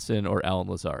 Allen Robinson or Allen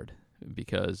Lazard?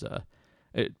 Because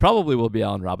it probably will be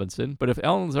Allen Robinson. But if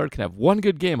Allen Lazard can have one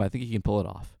good game, I think he can pull it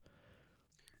off.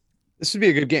 This would be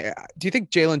a good game. Do you think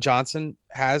Jalen Johnson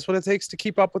has what it takes to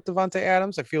keep up with Devontae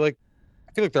Adams? I feel like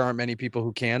there aren't many people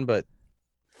who can, but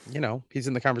he's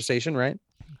in the conversation, right?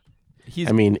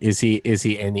 I mean, is he a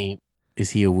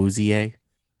Awuzie?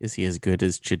 Is he as good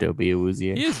as Chidobe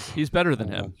Awuzie? He is. He's better than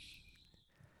him.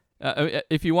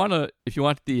 If you want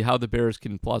the how the Bears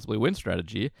can plausibly win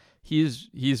strategy, he's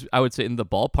I would say in the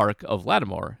ballpark of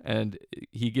Lattimore, and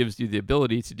he gives you the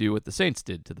ability to do what the Saints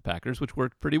did to the Packers, which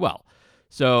worked pretty well.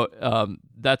 So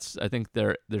that's, I think,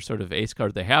 their sort of ace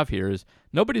card they have here is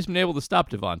nobody's been able to stop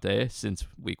Davante since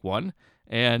week 1,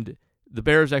 and the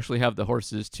Bears actually have the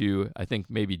horses to, I think,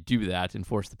 maybe do that and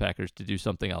force the Packers to do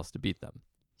something else to beat them.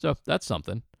 So that's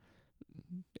something.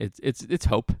 It's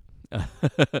hope.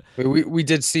 we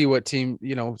did see what team,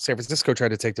 San Francisco tried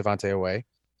to take Davante away,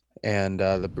 and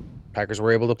the Packers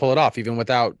were able to pull it off even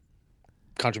without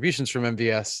contributions from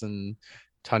MVS and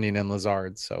Tunyon and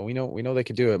Lazard. So we know they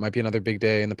could do it. Might be another big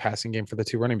day in the passing game for the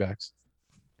two running backs.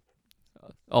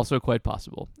 Also quite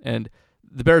possible. And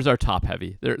the Bears are top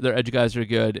heavy. Their edge guys are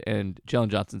good, and Jalen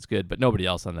Johnson's good, but nobody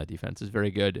else on that defense is very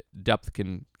good. Depth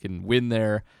can win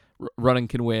there. Running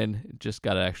can win. Just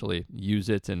got to actually use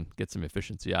it and get some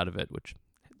efficiency out of it, which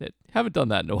they haven't done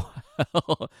that in a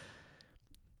while.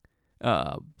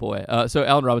 Boy. So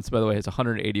Allen Robinson, by the way, has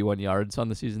 181 yards on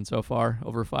the season so far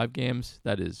over 5 games.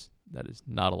 That is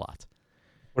not a lot.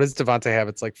 What does Davante have?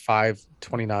 It's like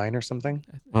 529 or something.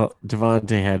 Well,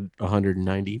 Davante had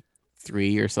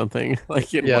 193 or something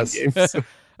like in Yes. one game. So.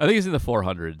 I think he's in the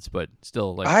 400s, but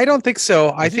still, like, I don't think so.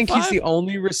 I Is he think he's 5? the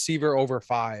only receiver over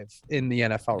 5 in the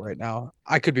NFL right now.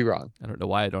 I could be wrong. I don't know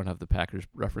why I don't have the Packers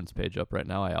reference page up right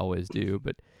now. I always do,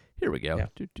 but here we go. Yeah.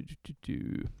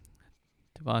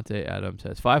 Davante Adams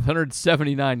has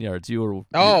 579 yards. You were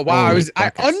Oh wow!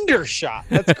 I undershot.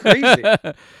 That's crazy.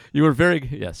 You were very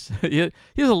yes. He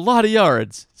has a lot of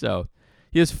yards, so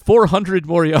he has 400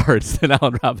 more yards than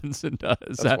Allen Robinson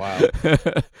does. That's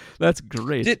wild. That's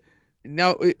great.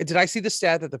 Did I see the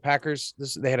stat that the Packers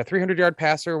they had a 300-yard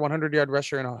passer, 100-yard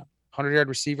rusher, and a 100-yard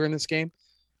receiver in this game?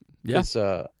 Yeah.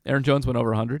 Aaron Jones went over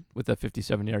 100 with a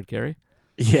 57-yard carry.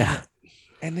 Yeah.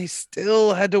 And they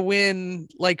still had to win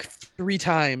like 3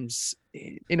 times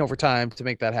in overtime to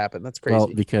make that happen. That's crazy. Well,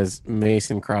 because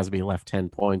Mason Crosby left 10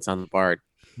 points on the Bard.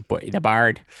 On the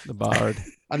Bard.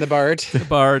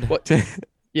 What?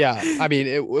 Yeah, I mean,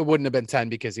 it wouldn't have been 10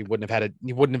 because he wouldn't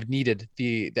have needed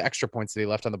the extra points that he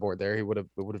left on the board there. It would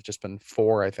have just been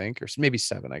 4, I think, or maybe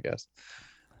 7, I guess.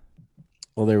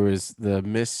 Well, there was the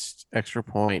missed extra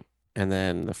point and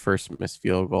then the first missed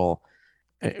field goal.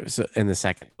 It was in the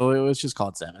second. Oh, it was just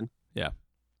called 7. Yeah.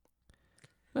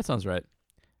 That sounds right.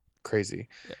 Crazy.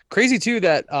 Crazy too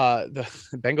that the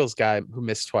Bengals guy who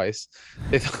missed twice,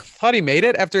 they thought he made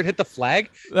it after it hit the flag.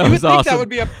 That you was would think awesome. that would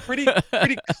be a pretty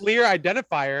clear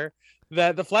identifier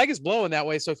that the flag is blowing that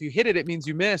way. So if you hit it, it means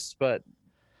you missed. But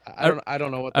I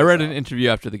don't know what. I read an interview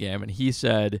after the game, and he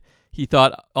said he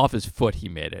thought off his foot he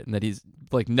made it, and that he's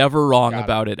like never wrong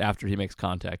about it after he makes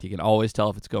contact. He can always tell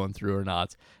if it's going through or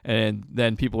not. And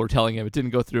then people were telling him it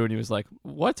didn't go through, and he was like,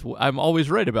 "What? I'm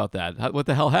always right about that. What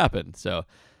the hell happened?" So.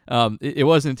 It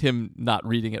wasn't him not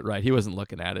reading it right. He wasn't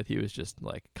looking at it. He was just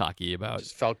like cocky about it.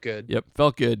 Just felt good. Yep,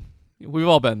 felt good. We've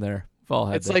all been there. We've all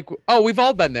had It's that. like, oh, we've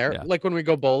all been there. Yeah. Like when we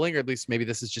go bowling, or at least maybe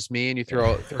this is just me, and you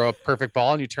throw a perfect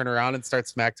ball and you turn around and start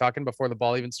smack talking before the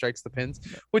ball even strikes the pins,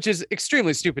 which is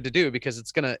extremely stupid to do because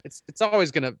it's always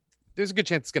gonna. There's a good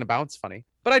chance it's gonna bounce funny.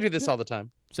 But I do this all the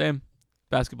time. Same.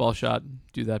 Basketball shot.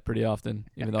 Do that pretty often,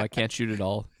 even though I can't shoot at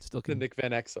all. Still The can. Nick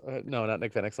Van Exel, no, not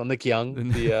Nick Van Exel, Nick Young,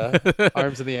 the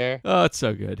arms in the air. Oh, it's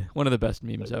so good. One of the best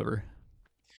memes ever.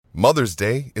 Mother's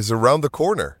Day is around the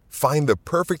corner. Find the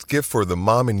perfect gift for the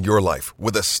mom in your life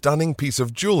with a stunning piece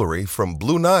of jewelry from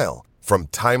Blue Nile. From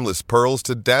timeless pearls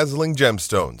to dazzling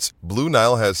gemstones, Blue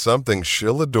Nile has something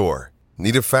she'll adore.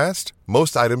 Need it fast?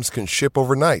 Most items can ship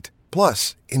overnight.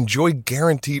 Plus, enjoy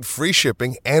guaranteed free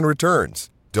shipping and returns.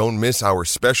 Don't miss our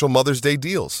special Mother's Day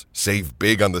deals. Save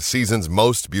big on the season's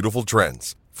most beautiful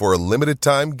trends. For a limited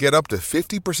time, get up to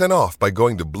 50% off by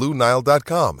going to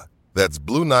BlueNile.com. That's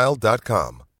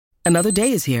BlueNile.com. Another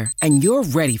day is here, and you're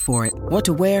ready for it. What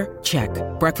to wear? Check.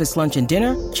 Breakfast, lunch, and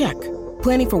dinner? Check.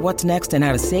 Planning for what's next and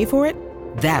how to save for it?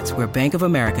 That's where Bank of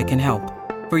America can help.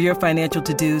 For your financial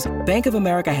to-dos, Bank of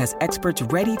America has experts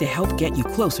ready to help get you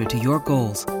closer to your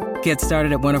goals. Get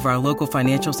started at one of our local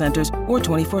financial centers or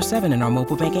 24/7 in our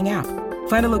mobile banking app.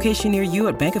 Find a location near you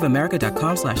at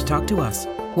bankofamerica.com/talktous.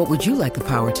 What would you like the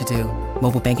power to do?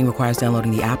 Mobile banking requires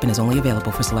downloading the app and is only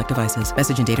available for select devices.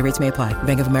 Message and data rates may apply.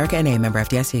 Bank of America NA, member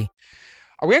FDIC.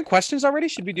 Are we on questions already?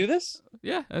 Should we do this?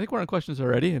 Yeah, I think we're on questions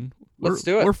already, and Let's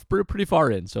do it. We're pretty far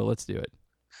in, so let's do it.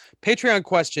 Patreon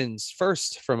questions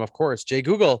first from, of course, Jay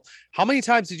Google. How many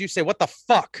times did you say "what the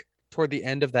fuck" toward the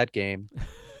end of that game?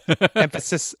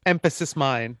 Emphasis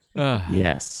mine.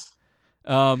 Yes.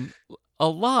 A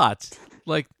lot,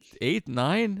 like 8,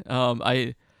 9.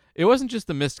 It wasn't just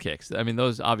the missed kicks. I mean,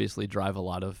 those obviously drive a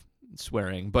lot of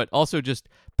swearing, but also just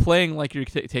playing like you're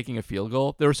taking a field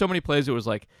goal. There were so many plays it was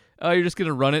like, oh, you're just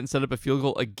gonna run it and set up a field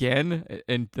goal again,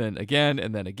 and then again,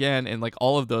 and then again, and like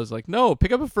all of those, like, no,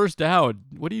 pick up a first down.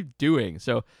 What are you doing?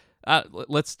 So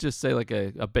let's just say like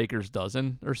a baker's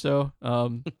dozen or so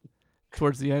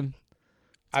towards the end.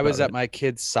 I was at my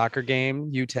kid's soccer game,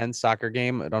 U10 soccer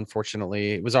game. And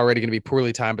unfortunately, it was already going to be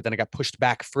poorly timed, but then it got pushed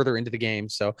back further into the game.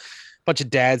 So a bunch of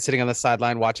dads sitting on the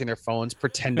sideline watching their phones,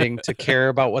 pretending to care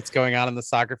about what's going on in the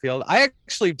soccer field. I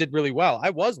actually did really well. I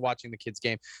was watching the kids'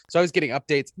 game. So I was getting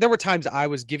updates. There were times I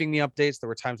was giving the updates. There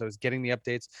were times I was getting the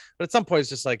updates. But at some point, it's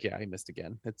just like, yeah, he missed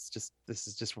again. This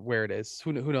is just where it is.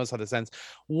 Who knows how this ends?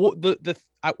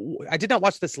 I did not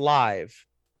watch this live,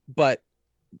 but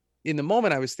in the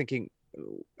moment I was thinking,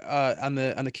 on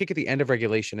the kick at the end of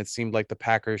regulation, it seemed like the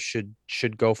Packers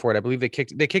should go for it. I believe they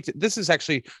kicked it. This is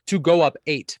actually to go up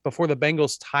 8 before the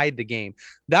Bengals tied the game.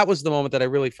 That was the moment that I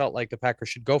really felt like the Packers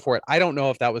should go for it. I don't know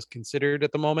if that was considered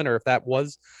at the moment or if that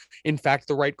was in fact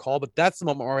the right call, but that's the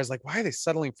moment where I was like, why are they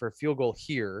settling for a field goal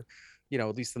here? You know,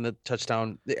 at least in the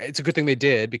touchdown. It's a good thing they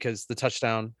did, because the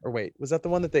touchdown, or wait, was that the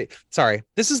one that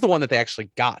this is the one that they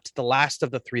actually got, the last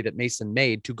of the 3 that Mason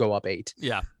made to go up 8.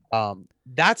 Yeah.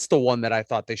 That's the one that I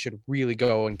thought they should really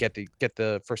go and get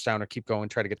the first down or keep going,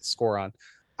 try to get the score on.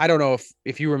 I don't know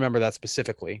if you remember that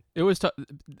specifically. It was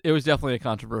definitely a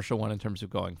controversial one in terms of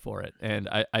going for it, and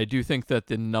I do think that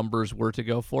the numbers were to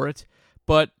go for it,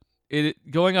 but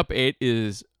going up 8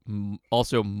 is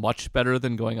also much better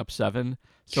than going up 7.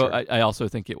 So Sure. I also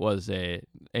think it was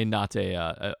not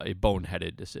a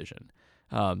boneheaded decision.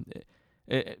 By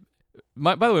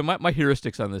the way, my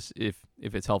heuristics on this, if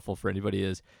it's helpful for anybody,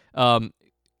 is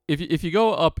if you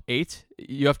go up 8,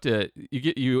 you have to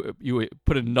you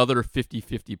put another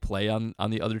 50-50 play on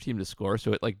the other team to score,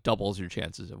 so it like doubles your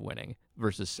chances of winning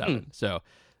versus 7. So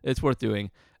it's worth doing.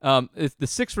 It's the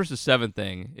 6 versus 7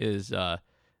 thing is that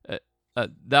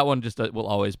one just will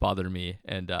always bother me,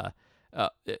 and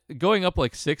going up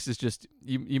like 6 is just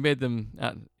you made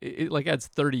them it like adds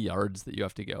 30 yards that you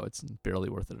have to go. It's barely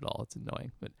worth it at all. It's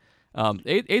annoying, but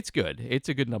 8's good. 8's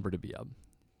a good number to be up.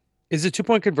 Is a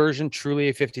 2-point conversion truly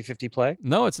a 50-50 play?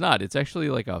 No, it's not. It's actually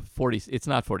like a 40. It's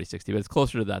not 40-60, but it's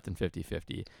closer to that than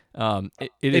 50-50.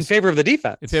 It in is favor of the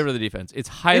defense. in favor of the defense. It's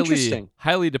Interesting.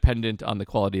 highly dependent on the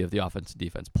quality of the offense and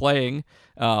defense playing.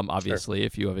 Obviously,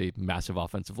 If you have a massive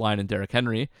offensive line in Derrick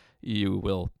Henry, you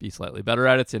will be slightly better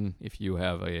at it. And if you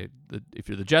have if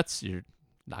you're the Jets, you're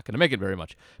not going to make it very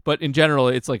much. But in general,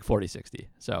 it's like 40-60.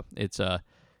 So it's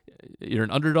you're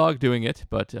an underdog doing it,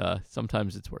 but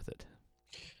sometimes it's worth it.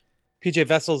 PJ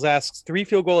Vessels asks, 3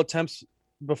 field goal attempts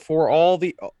before all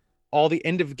the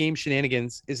end of game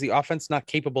shenanigans. Is the offense not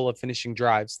capable of finishing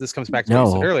drives? This comes back to what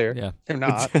you said earlier. Yeah, They're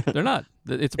not. They're not.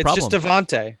 It's a It's problem. just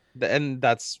Devontae, and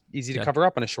that's easy to cover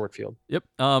up on a short field. Yep.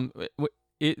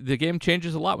 The game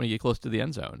changes a lot when you get close to the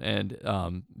end zone,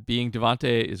 and being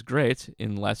Devontae is great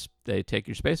unless they take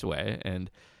your space away.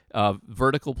 And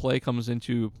vertical play comes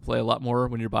into play a lot more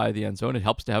when you're by the end zone. It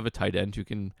helps to have a tight end who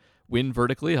can win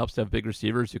vertically. It helps to have big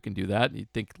receivers who can do that.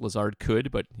 You'd think Lazard could,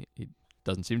 but he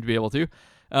doesn't seem to be able to.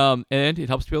 And it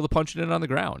helps to be able to punch it in on the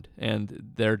ground,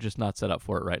 and they're just not set up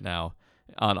for it right now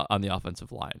on the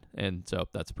offensive line, and so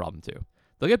that's a problem too.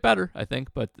 They'll get better, I think,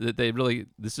 but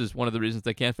this is one of the reasons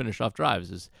they can't finish off drives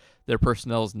is their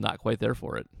personnel is not quite there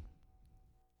for it.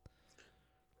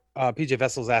 PJ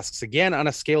Vessels asks again, on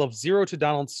a scale of 0 to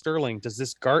Donald Sterling, does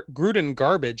this Gruden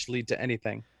garbage lead to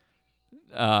anything?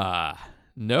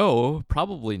 No,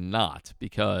 probably not,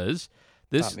 because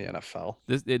Not in the NFL.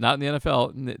 Not in the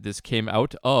NFL. This came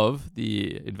out of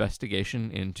the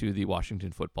investigation into the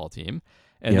Washington football team,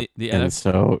 and the NFL. And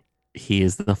so he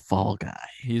is the fall guy.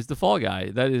 He's the fall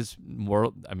guy. That is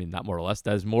more. I mean, not more or less.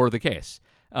 That is more the case.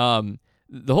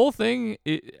 The whole thing.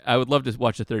 I would love to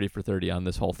watch a 30 for 30 on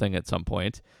this whole thing at some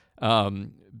point,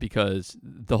 because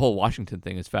the whole Washington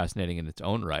thing is fascinating in its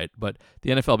own right. But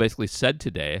the NFL basically said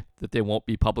today that they won't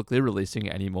be publicly releasing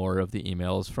any more of the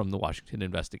emails from the Washington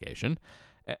investigation.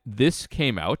 This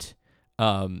came out.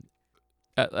 I'm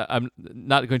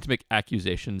not going to make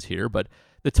accusations here, but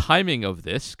the timing of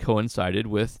this coincided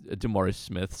with DeMaurice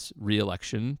Smith's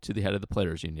re-election to the head of the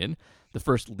Players Union. The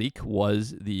first leak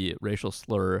was the racial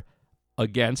slur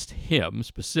against him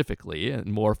specifically, and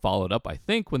more followed up, I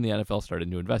think, when the NFL started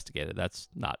to investigate it. That's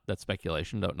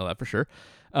speculation. Don't know that for sure.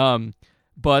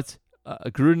 But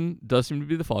Gruden does seem to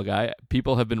be the fall guy.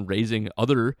 People have been raising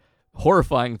other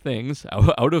horrifying things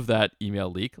out of that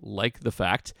email leak, like the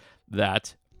fact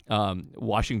that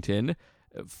Washington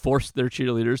forced their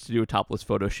cheerleaders to do a topless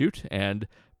photo shoot, and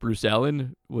Bruce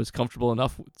Allen was comfortable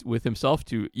enough with himself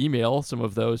to email some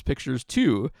of those pictures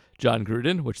to John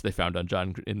Gruden, which they found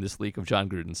on in this leak of John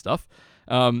Gruden stuff.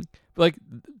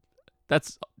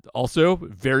 That's also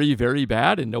very, very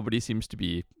bad, and nobody seems to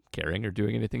be caring or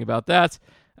doing anything about that.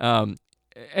 And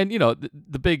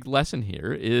the big lesson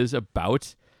here is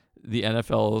about the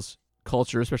NFL's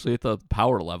culture, especially at the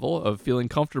power level, of feeling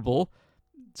comfortable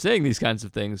saying these kinds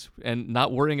of things and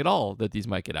not worrying at all that these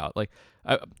might get out. Like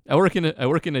I work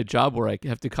in a job where I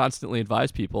have to constantly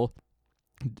advise people,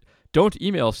 don't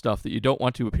email stuff that you don't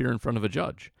want to appear in front of a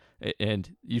judge.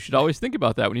 And you should always think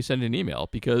about that when you send an email,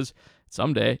 because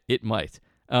someday it might.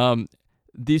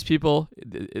 These people,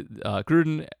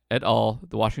 Gruden et al.,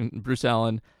 the Washington, Bruce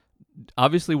Allen,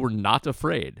 obviously were not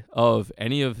afraid of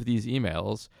any of these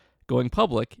emails going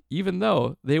public, even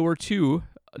though they were to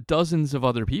dozens of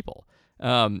other people.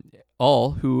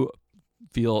 All who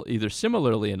feel either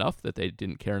similarly enough that they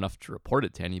didn't care enough to report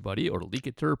it to anybody or leak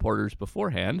it to reporters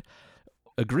beforehand,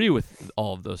 agree with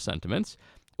all of those sentiments,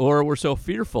 or were so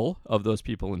fearful of those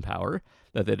people in power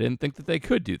that they didn't think that they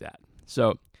could do that.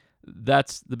 So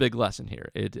that's the big lesson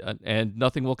here. And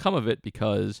nothing will come of it,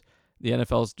 because the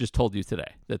NFL's just told you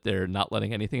today that they're not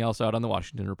letting anything else out on the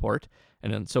Washington report.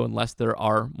 And so unless there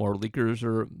are more leakers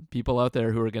or people out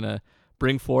there who are going to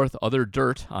bring forth other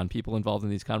dirt on people involved in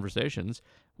these conversations,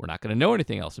 we're not going to know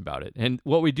anything else about it. And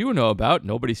what we do know about,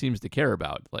 nobody seems to care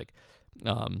about. Like,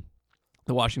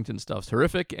 the Washington stuff's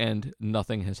horrific, and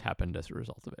nothing has happened as a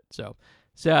result of it. So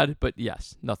sad, but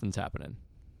yes, nothing's happening.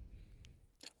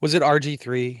 Was it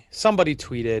RG3? Somebody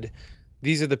tweeted,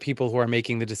 these are the people who are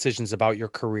making the decisions about your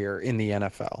career in the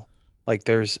NFL. Like,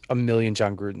 there's a million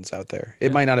John Grudens out there.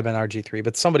 It might not have been RG3,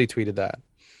 but somebody tweeted that.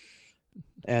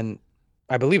 And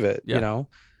I believe it. Yeah.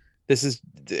 This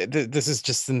is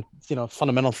just an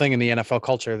fundamental thing in the NFL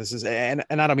culture. This is, and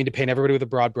I don't mean to paint everybody with a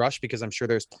broad brush, because I'm sure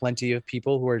there's plenty of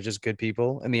people who are just good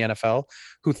people in the NFL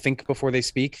who think before they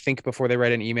speak, think before they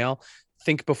write an email,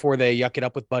 think before they yuck it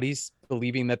up with buddies,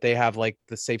 believing that they have like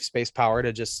the safe space power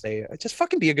to just say, just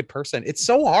fucking be a good person. It's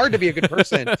so hard to be a good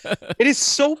person. It is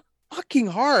so fucking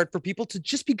hard for people to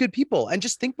just be good people and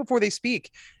just think before they speak,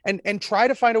 and try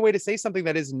to find a way to say something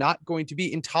that is not going to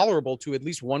be intolerable to at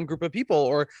least one group of people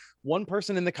or one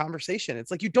person in the conversation.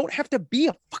 It's like, you don't have to be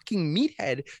a fucking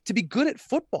meathead to be good at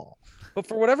football, but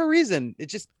for whatever reason,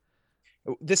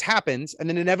 this happens. And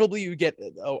then inevitably you get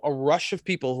a rush of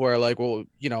people who are like, well,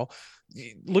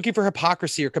 looking for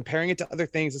hypocrisy or comparing it to other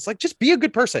things. It's like, just be a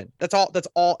good person. That's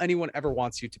all anyone ever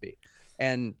wants you to be.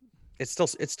 And it's still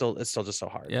just so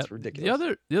hard. Yep. It's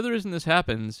ridiculous. The other reason this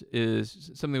happens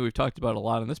is something we've talked about a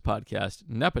lot on this podcast: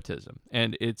 nepotism.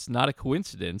 And it's not a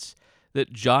coincidence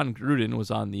that John Gruden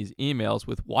was on these emails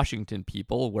with Washington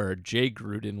people, where Jay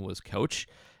Gruden was coach,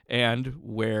 and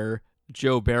where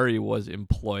Joe Barry was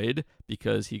employed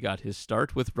because he got his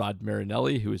start with Rod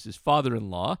Marinelli, who is his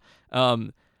father-in-law.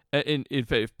 And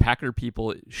if Packer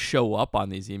people show up on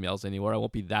these emails anywhere, I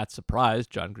won't be that surprised.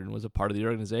 John Gruden was a part of the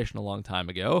organization a long time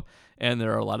ago, and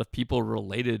there are a lot of people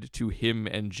related to him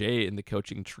and Jay in the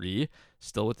coaching tree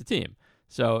still with the team.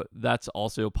 So that's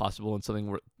also possible, and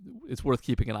something it's worth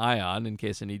keeping an eye on in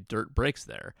case any dirt breaks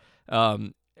there.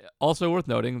 Also worth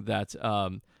noting that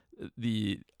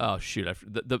the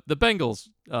Bengals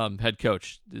head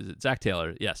coach, is it Zach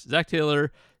Taylor? Yes, Zach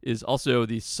Taylor is also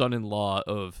the son-in-law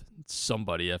of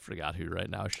somebody. I forgot who right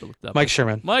now. I should have looked up. Mike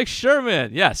Sherman. Mike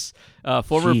Sherman, yes.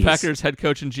 Former Packers head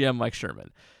coach and GM Mike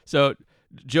Sherman. So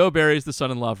Joe Barry is the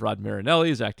son-in-law of Rod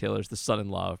Marinelli. Zach Taylor is the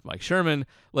son-in-law of Mike Sherman.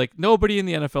 Like, nobody in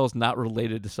the NFL is not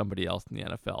related to somebody else in the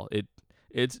NFL.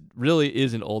 It really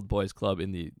is an old boys club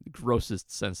in the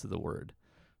grossest sense of the word.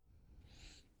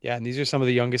 Yeah, and these are some of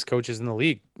the youngest coaches in the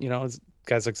league.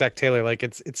 Guys like Zach Taylor. Like,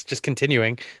 it's just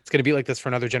continuing. It's going to be like this for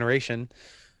another generation.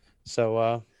 So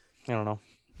I don't know.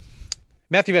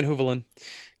 Matthew Van Hoevelen.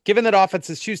 Given that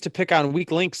offenses choose to pick on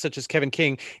weak links such as Kevin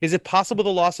King, is it possible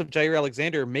the loss of Jair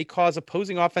Alexander may cause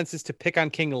opposing offenses to pick on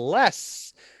King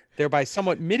less, thereby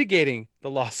somewhat mitigating the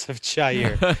loss of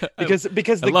Jair?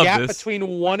 Because the gap between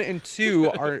 1 and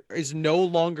 2 is no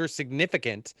longer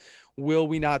significant. Will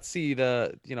we not see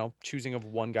the choosing of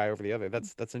one guy over the other?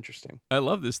 That's interesting. I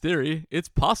love this theory. It's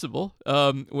possible.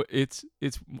 It's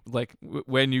like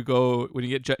when you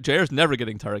get Jair's never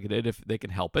getting targeted if they can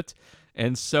help it,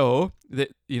 and so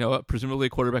that presumably a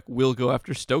quarterback will go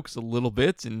after Stokes a little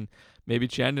bit and maybe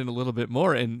Chandon a little bit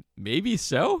more, and maybe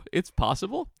so. It's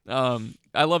possible.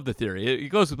 I love the theory. It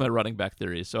goes with my running back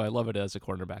theory, so I love it as a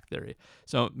cornerback theory.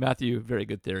 So Matthew, very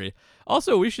good theory.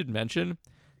 Also, we should mention.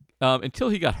 Until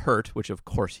he got hurt, which of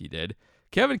course he did,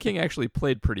 Kevin King actually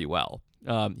played pretty well.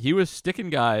 He was sticking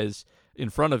guys in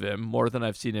front of him more than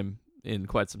I've seen him in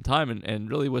quite some time, and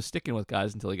really was sticking with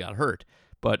guys until he got hurt.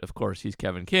 But, of course, he's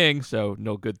Kevin King, so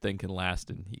no good thing can last,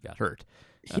 and he got hurt.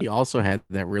 He also had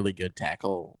that really good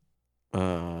tackle.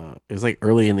 It was like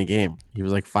early in the game. He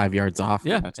was like 5 yards off.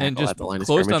 Yeah, and just at the line of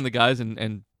closed scrimmage. on the guys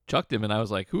and chucked him, and I was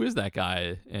like, who is that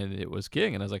guy? And it was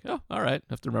King, and I was like, oh, all right. I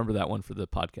have to remember that one for the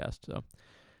podcast. So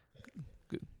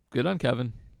good on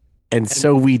Kevin. And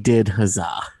so we did,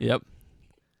 huzzah. Yep.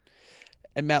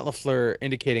 And Matt LaFleur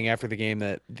indicating after the game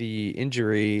that the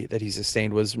injury that he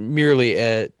sustained was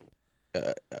merely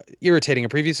irritating a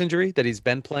previous injury that he's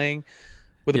been playing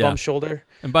with a bum shoulder.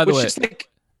 And by the way, just like,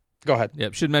 go ahead. Yeah,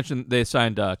 should mention they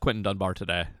signed Quentin Dunbar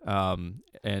today,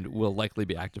 and will likely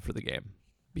be active for the game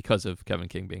because of Kevin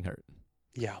King being hurt.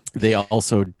 Yeah. They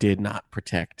also did not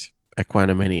protect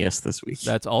Equanimous this week.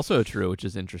 That's also true, which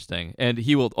is interesting. And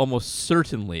he will almost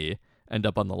certainly end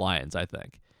up on the Lions, I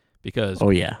think, because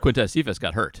Quintez Cephas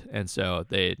got hurt, and so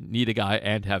they need a guy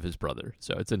and have his brother,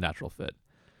 so it's a natural fit.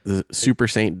 The Super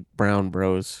Saint Brown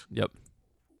Bros. Yep.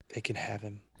 They can have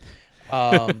him.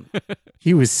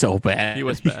 He was so bad. He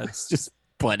was bad. He was just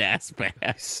butt-ass bad.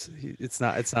 It's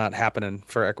not happening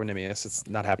for Equanimous. It's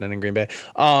not happening in Green Bay.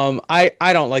 I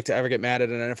don't like to ever get mad at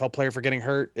an NFL player for getting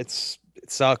hurt. It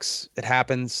sucks. It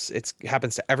happens. It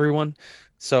happens to everyone.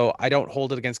 So I don't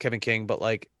hold it against Kevin King, but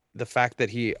like the fact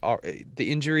that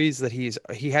the injuries that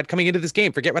he had coming into this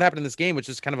game, forget what happened in this game, which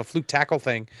is kind of a fluke tackle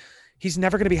thing. He's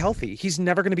never going to be healthy. He's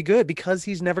never going to be good because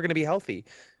he's never going to be healthy.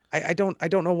 I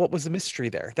don't know what was the mystery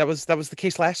there. That was the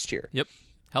case last year. Yep.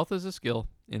 Health is a skill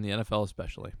in the NFL,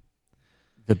 especially.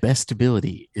 The best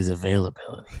ability is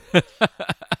availability.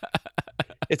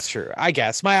 It's true. I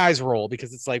guess my eyes roll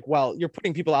because it's like, well, you're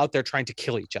putting people out there trying to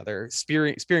kill each other,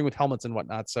 spearing with helmets and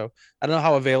whatnot. So I don't know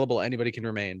how available anybody can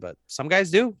remain, but some guys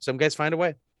do. Some guys find a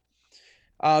way.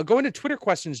 Going to Twitter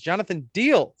questions, Jonathan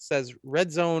Deal says,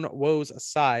 red zone woes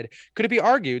aside, could it be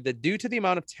argued that due to the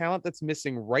amount of talent that's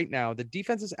missing right now, the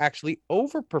defense is actually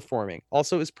overperforming?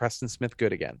 Also, is Preston Smith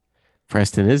good again?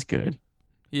 Preston is good.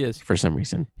 He is. For some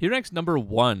reason. He ranks number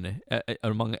 1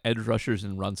 among edge rushers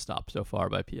in run stop so far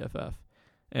by PFF,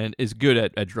 and is good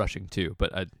at edge rushing too.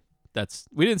 But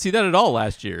we didn't see that at all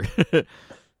last year.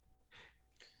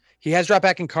 He has dropped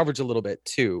back in coverage a little bit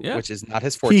too, which is not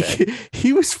his forte.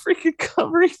 He was freaking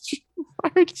covering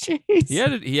Jamar Chase.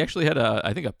 He actually had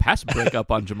I think a pass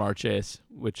breakup on Jamar Chase,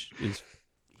 which is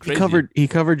crazy. He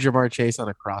covered Jamar Chase on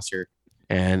a crosser,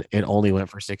 and it only went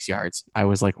for 6 yards. I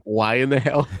was like, why in the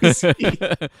hell is he?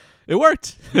 It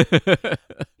worked.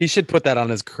 He should put that on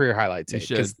his career highlight tape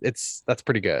because that's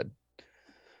pretty good.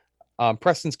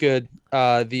 Preston's good.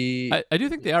 I do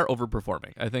think they are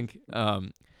overperforming. I think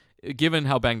given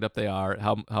how banged up they are,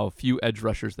 how few edge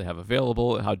rushers they have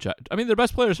available, their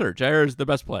best player is hurt. Jair is the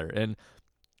best player, and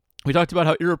we talked about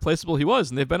how irreplaceable he was,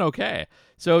 and they've been okay.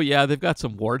 So yeah, they've got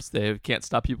some warts. They can't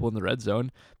stop people in the red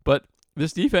zone, but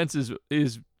this defense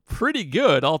is pretty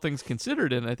good, all things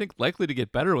considered, and I think likely to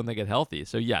get better when they get healthy.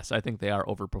 So yes, I think they are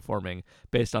overperforming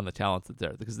based on the talent that's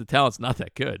there, because the talent's not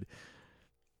that good.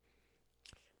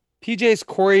 PJ's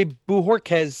Corey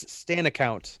Bujorquez Stan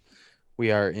account. We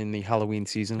are in the Halloween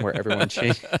season where everyone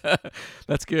changes.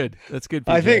 That's good. That's good.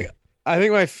 PJ. I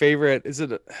think my favorite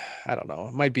I don't know.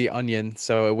 It might be Onion,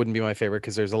 so it wouldn't be my favorite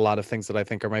because there's a lot of things that I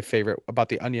think are my favorite about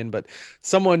the Onion. But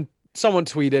someone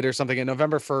tweeted or something in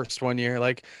November 1st one year,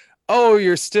 like, "Oh,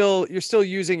 you're still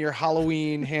using your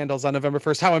Halloween handles on November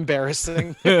 1st. How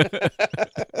embarrassing!"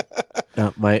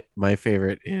 My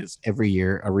favorite is every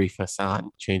year Arif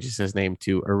Hassan changes his name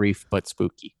to Arif but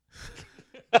Spooky.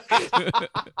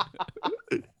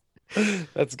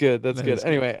 That's good. That's good.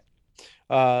 Anyway,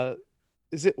 was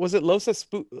it Los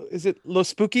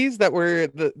Spookies that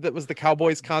was the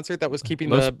Cowboys concert that was keeping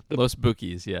Los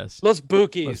Spookies? Yes, Los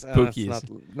Spookies. Los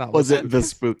Spookies. Not was it the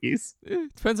Spookies?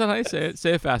 It depends on how you say it.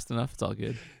 Say it fast enough. It's all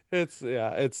good.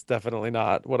 It's definitely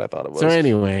not what I thought it was. So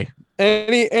anyway,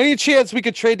 any chance we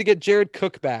could trade to get Jared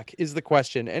Cook back is the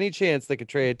question. Any chance they could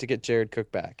trade to get Jared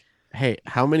Cook back? Hey,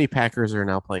 how many Packers are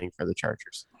now playing for the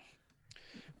Chargers?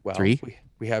 Well, 3.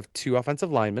 We have 2 offensive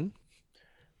linemen.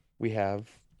 We have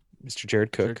Mr.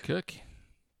 Jared Cook. I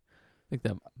think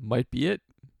that might be it.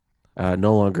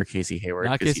 No longer Casey Hayward.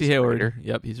 Not Casey Hayward.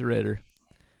 Yep, he's a Raider.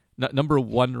 Number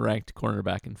 1 ranked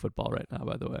cornerback in football right now,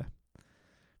 by the way.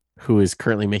 Who is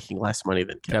currently making less money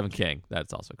than Kevin King.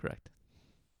 That's also correct.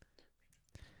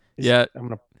 I'm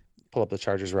gonna pull up the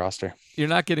Chargers roster. You're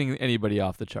not getting anybody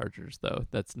off the Chargers, though.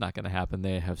 That's not going to happen.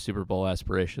 They have Super Bowl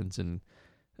aspirations, and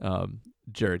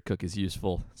Jared Cook is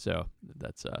useful. So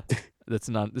this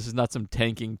is not some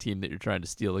tanking team that you're trying to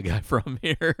steal a guy from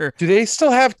here. Do they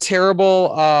still have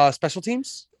terrible special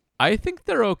teams? I think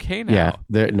they're okay now. Yeah,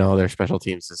 their special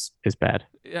teams is bad.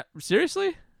 Yeah,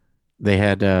 seriously? They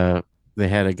had a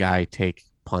guy take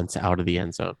punts out of the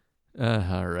end zone.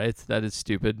 All right, that is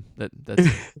stupid.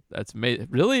 That's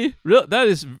really that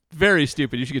is very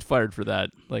stupid. You should get fired for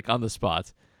that, like on the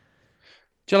spot.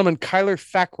 Gentlemen, Kyler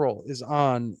Fackrell is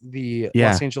on the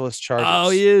Los Angeles Chargers.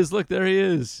 Oh, he is. Look, there he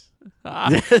is.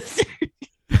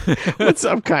 What's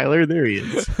up, Kyler? There he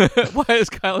is. Why is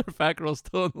Kyler Fackrell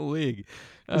still in the league?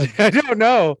 I don't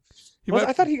know.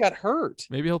 I thought he got hurt.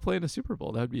 Maybe he'll play in a Super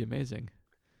Bowl. That would be amazing.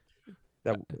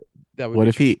 That would what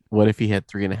if he had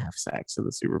 3.5 sacks in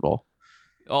the Super Bowl?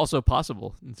 Also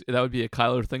possible. That would be a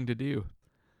Kyler thing to do.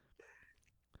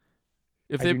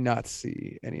 I do not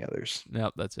see any others.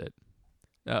 No, that's it.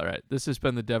 All right. This has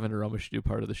been the Devin Aromashdu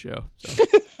part of the show. So.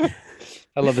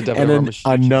 I love the Devin And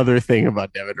Aromashdu. another thing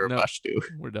about Devin Aromashdu.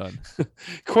 We're done.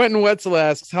 Quentin Wetzel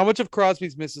asks, how much of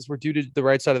Crosby's misses were due to the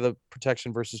right side of the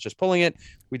protection versus just pulling it?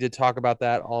 We did talk about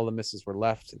that. All the misses were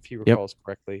left, if he recalls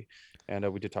correctly.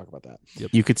 And we did talk about that.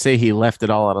 Yep. You could say he left it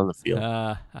all out on the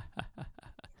field.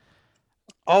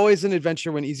 Always an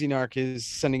adventure when Easy Narc is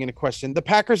sending in a question. The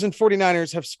Packers and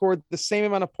 49ers have scored the same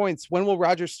amount of points. When will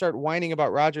Rodgers start whining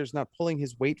about Rodgers not pulling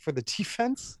his weight for the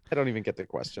defense? I don't even get the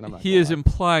question. He is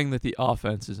implying that the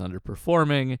offense is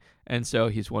underperforming, and so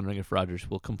he's wondering if Rodgers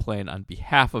will complain on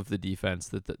behalf of the defense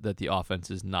that the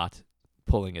offense is not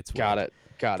pulling its weight.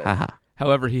 Got it.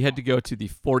 However, he had to go to the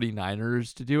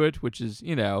 49ers to do it, which is,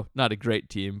 not a great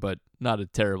team, but not a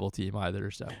terrible team either.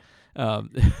 So,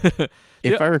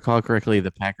 if I recall correctly,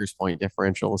 the Packers' point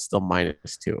differential is still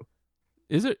 -2.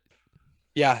 Is it?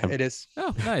 Yeah, it is.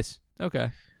 Oh, nice.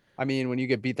 Okay. I mean, when you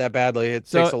get beat that badly, it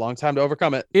takes a long time to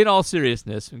overcome it. In all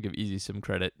seriousness, and give Easy some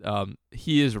credit,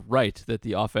 he is right that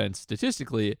the offense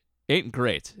statistically ain't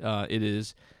great. It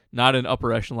is not an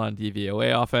upper echelon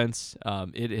DVOA offense.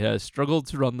 It has struggled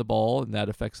to run the ball, and that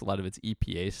affects a lot of its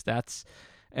EPA stats.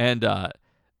 And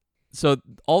so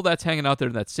all that's hanging out there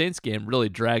in that Saints game really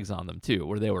drags on them too,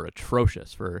 where they were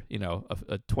atrocious for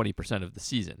a 20% of the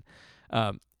season.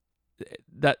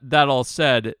 That all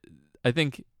said, I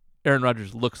think Aaron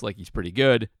Rodgers looks like he's pretty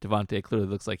good. Devontae clearly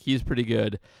looks like he's pretty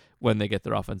good. When they get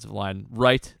their offensive line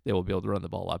right, they will be able to run the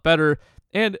ball a lot better.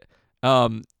 And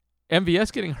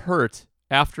MVS getting hurt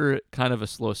after kind of a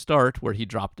slow start where he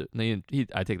dropped it.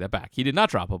 I take that back. He did not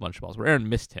drop a bunch of balls where Aaron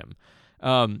missed him.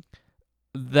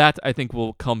 That I think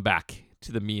will come back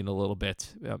to the mean a little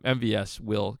bit. MVS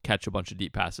will catch a bunch of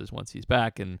deep passes once he's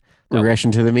back, and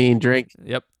regression to the mean. Drink.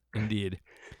 Yep, indeed.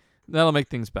 That'll make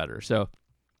things better. So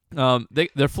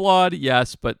they're flawed,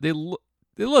 yes, but they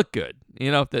look good. They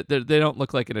don't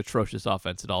look like an atrocious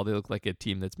offense at all. They look like a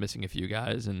team that's missing a few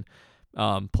guys and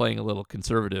playing a little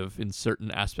conservative in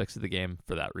certain aspects of the game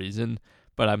for that reason.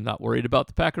 But I'm not worried about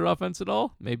the Packer offense at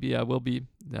all. Maybe I will be,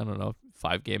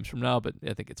 5 games from now, but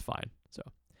I think it's fine. So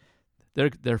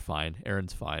they're fine.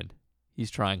 Aaron's fine.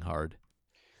 He's trying hard.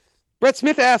 Brett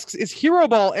Smith asks, is Hero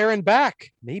Ball Aaron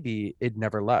back? Maybe it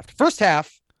never left. First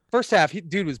half,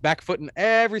 dude was back footing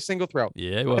every single throw.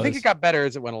 Yeah, it was. I think it got better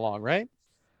as it went along, right?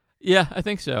 Yeah, I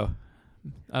think so.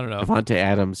 I don't know. Devontae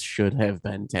Adams should have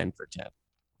been 10 for 10.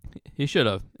 He should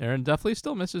have. Aaron definitely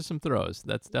still misses some throws.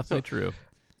 That's definitely true.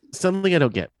 Something I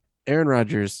don't get. Aaron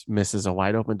Rodgers misses a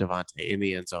wide open Devontae in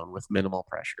the end zone with minimal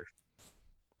pressure.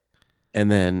 And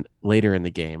then later in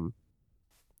the game,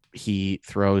 he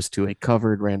throws to a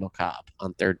covered Randall Cobb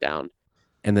on 3rd down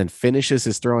and then finishes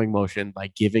his throwing motion by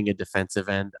giving a defensive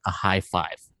end a high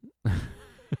five.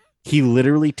 He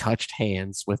literally touched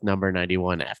hands with number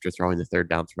 91 after throwing the 3rd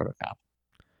down throw to Cobb.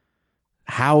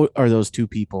 How are those two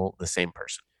people the same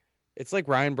person? It's like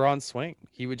Ryan Braun's swing.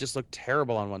 He would just look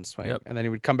terrible on one swing, Yep. and then he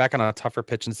would come back on a tougher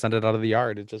pitch and send it out of the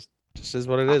yard. It just is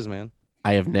what it is, man.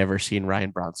 I have never seen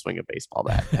Ryan Braun swing a baseball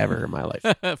bat ever in my life.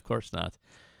 Of course not.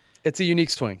 It's a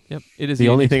unique swing. Yep, it is. The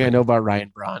only thing I know about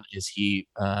Ryan Braun is he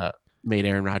made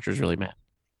Aaron Rodgers really mad.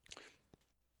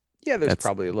 Yeah, there's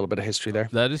probably a little bit of history there.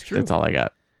 That is true. That's all I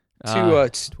got.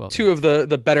 Two of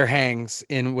the better hangs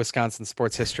in Wisconsin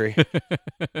sports history.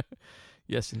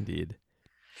 Yes, indeed.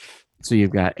 So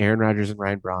you've got Aaron Rodgers and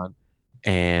Ryan Braun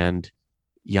and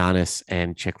Giannis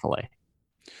and Chick-fil-A.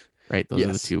 Right? Those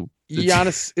are the two.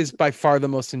 Giannis is by far the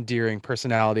most endearing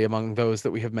personality among those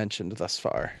that we have mentioned thus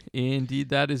far. Indeed,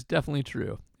 that is definitely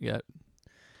true. You got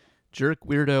Jerk,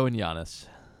 Weirdo, and Giannis.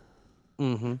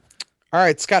 Mm-hmm. All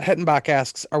right, Scott Hettenbach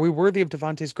asks, are we worthy of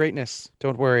Devontae's greatness?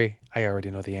 Don't worry, I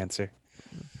already know the answer.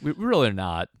 We really are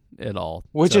not. at all.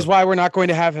 Which is why we're not going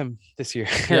to have him this year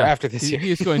or after this year.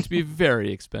 He's going to be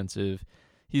very expensive.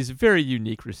 He's a very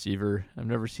unique receiver. I've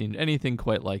never seen anything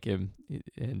quite like him.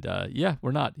 And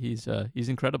we're not. He's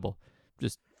incredible.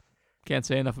 Just can't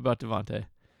say enough about Devontae.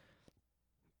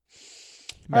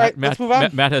 All right, let's move on.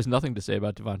 Matt has nothing to say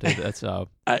about Devontae. That's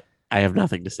I have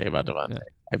nothing to say about Devontae.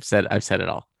 Yeah. I've said it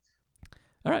all.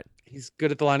 All right. He's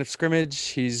good at the line of scrimmage.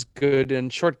 He's good in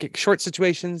short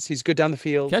situations. He's good down the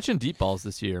field. Catching deep balls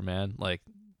this year, man. Like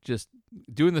just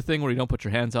doing the thing where you don't put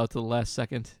your hands out to the last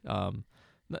second.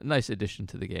 Nice addition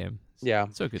to the game. Yeah.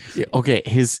 So good to see. Okay,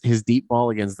 his deep ball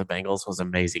against the Bengals was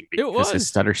amazing because his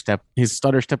stutter step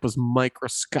was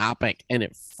microscopic and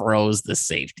it froze the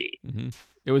safety. Mm-hmm.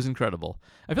 It was incredible.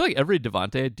 I feel like every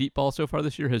Devontae deep ball so far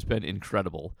this year has been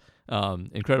incredible.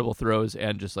 Incredible throws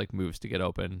and just like moves to get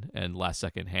open and last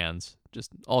second hands.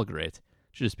 Just all great.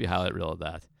 Should just be highlight reel of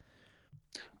that.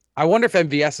 I wonder if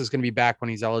MVS is going to be back when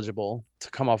he's eligible to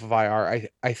come off of IR.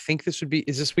 I think is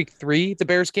this week 3, the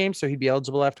Bears game? So he'd be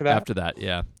eligible after that? After that,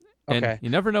 yeah. And okay. You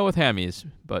never know with hammies,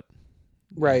 but.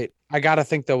 Right. I got to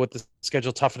think, though, with the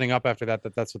schedule toughening up after that,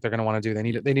 that's what they're going to want to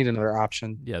do. They need another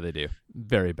option. Yeah, they do.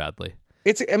 Very badly.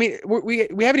 We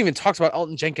haven't even talked about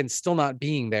Elton Jenkins still not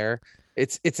being there.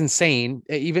 It's insane.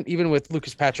 Even with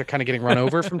Lucas Patrick kind of getting run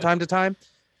over from time to time.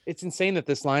 It's insane that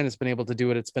this line has been able to do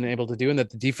what it's been able to do, and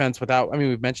that the defense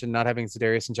we've mentioned not having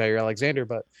Za'Darius and Jair Alexander,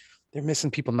 but they're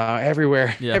missing people now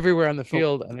everywhere on the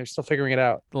field, and they're still figuring it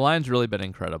out. The line's really been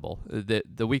incredible.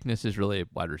 The weakness is really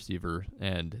wide receiver,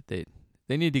 and they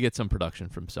need to get some production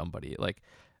from somebody. Like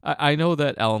I know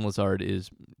that Alan Lazard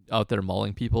is out there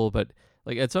mauling people, but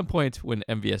like at some point when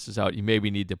MVS is out, you maybe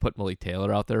need to put Malik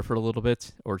Taylor out there for a little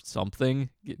bit or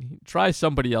something. Try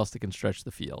somebody else that can stretch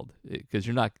the field because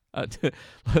you're not.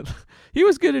 He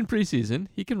was good in preseason.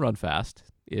 He can run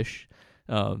fast-ish.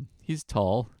 He's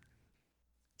tall.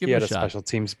 Give him had a a shot. special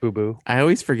teams boo-boo. I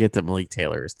always forget that Malik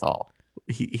Taylor is tall.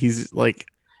 He's like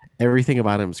everything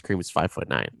about him screams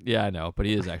 5'9". Yeah, I know, but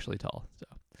he is actually tall. So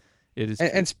it is.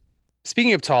 And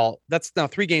speaking of tall, that's now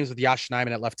 3 games with Yosh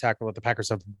Nijman at left tackle that the Packers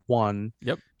have won.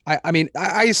 Yep.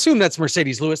 I assume that's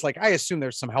Mercedes Lewis. Like I assume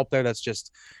there's some help there that's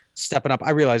just stepping up. I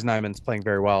realize Nijman's playing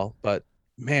very well, but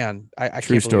man, I can't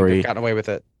believe they've gotten away with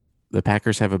it. The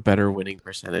Packers have a better winning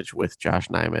percentage with Josh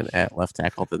Nijman at left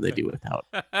tackle than they do without.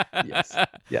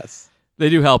 Yes. They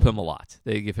do help him a lot.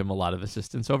 They give him a lot of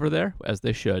assistance over there, as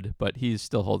they should, but he's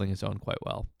still holding his own quite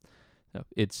well. So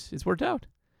it's worked out.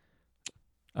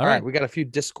 All right. We got a few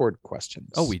Discord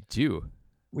questions. Oh, we do.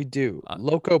 We do.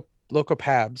 Loco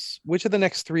Pabs. Which of the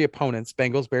next 3 opponents,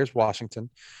 Bengals, Bears, Washington,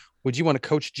 would you want to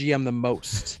coach GM the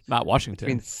most? Not Washington. I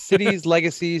mean, cities,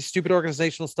 legacies, stupid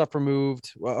organizational stuff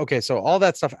removed. Well, okay, so all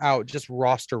that stuff out, just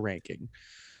roster ranking.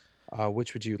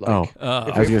 Which would you like? I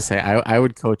was going to say I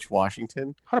would coach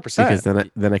Washington 100% because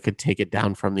then I could take it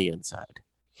down from the inside.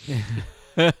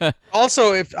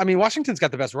 Also, Washington's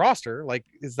got the best roster. Like,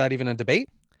 is that even a debate?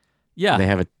 Yeah, they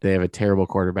have a terrible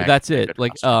quarterback. That's it.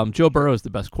 Like Joe Burrow is the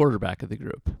best quarterback of the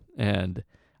group, and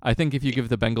I think if you give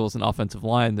the Bengals an offensive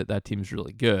line, that team's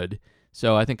really good.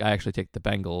 So I think I actually take the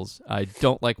Bengals. I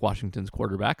don't like Washington's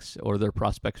quarterbacks or their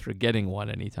prospects for getting one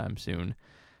anytime soon,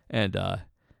 and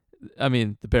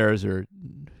the Bears are.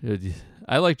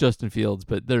 I like Justin Fields,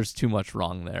 but there's too much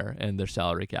wrong there, and their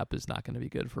salary cap is not going to be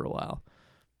good for a while.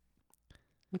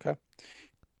 Okay.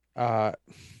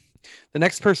 The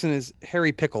next person is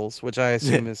Harry Pickles, which I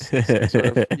assume is sort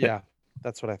of, yeah,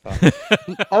 that's what I thought.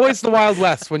 Always the Wild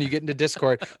West when you get into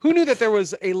Discord. Who knew that there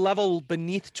was a level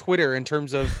beneath Twitter in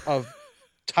terms of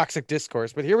toxic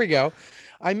discourse? But here we go.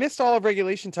 I missed all of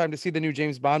regulation time to see the new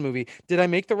James Bond movie. Did I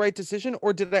make the right decision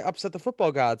or did I upset the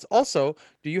football gods? Also,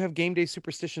 do you have game day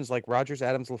superstitions like Rodgers,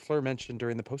 Adams, LaFleur mentioned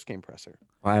during the post-game presser?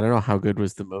 Well, I don't know how good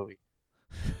was the movie.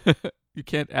 You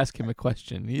can't ask him a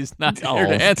question. He's not here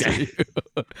to answer you.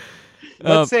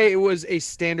 Let's say it was a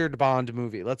standard Bond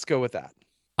movie. Let's go with that.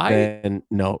 I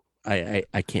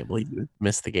can't believe you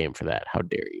missed the game for that. How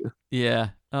dare you?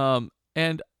 Yeah. But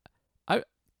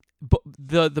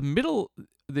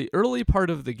the early part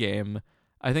of the game,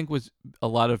 I think, was a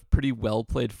lot of pretty well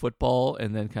played football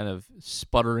and then kind of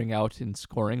sputtering out in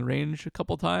scoring range a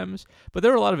couple times. But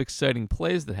there were a lot of exciting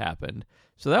plays that happened.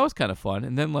 So that was kind of fun.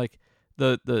 And then like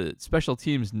the special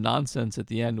teams nonsense at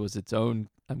the end was its own,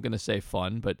 I'm going to say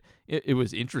fun, but it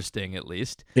was interesting at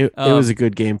least. It was a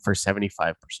good game for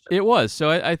 75%. It was.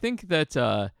 So I think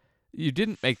that you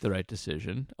didn't make the right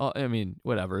decision. I mean,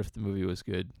 whatever, if the movie was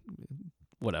good,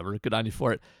 whatever, good on you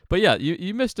for it. But yeah,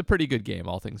 you missed a pretty good game,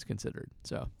 all things considered.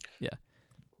 So, yeah.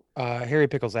 Harry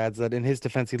Pickles adds that in his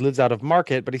defense, he lives out of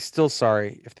market, but he's still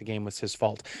sorry if the game was his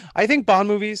fault. I think Bond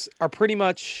movies are pretty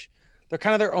much They're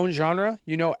kind of their own genre.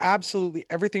 You know, absolutely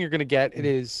everything you're going to get. It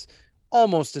is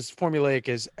almost as formulaic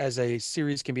as a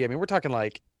series can be. I mean, we're talking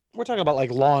about like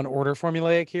Law and Order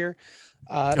formulaic here.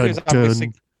 There's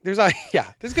obviously there's going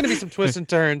to be some twists and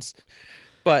turns,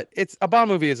 but a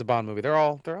Bond movie is a Bond movie. They're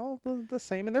all the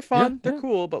same and they're fun. They're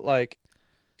cool, but like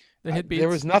there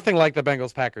was nothing like the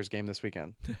Bengals Packers game this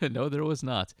weekend. No, there was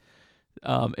not.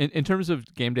 In terms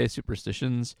of game day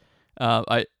superstitions,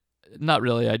 I not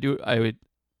really. I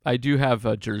do have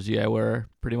a jersey I wear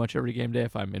pretty much every game day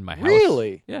if I'm in my house.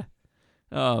 Really? Yeah.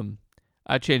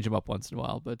 I change them up once in a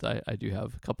while, but I do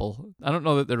have a couple. I don't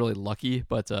know that they're really lucky,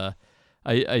 but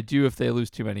I do, if they lose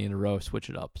too many in a row, switch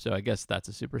it up. So I guess that's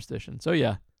a superstition. So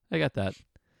yeah, I got that.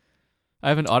 I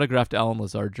have an autographed Alan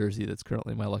Lazard jersey that's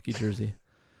currently my lucky jersey.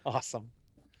 Awesome.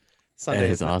 Sunday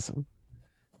is awesome.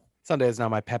 Sunday is now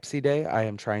my Pepsi day. I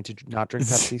am trying to not drink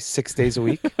Pepsi 6 days a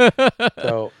week.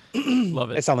 So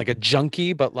love it. I sound like a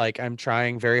junkie, but like I'm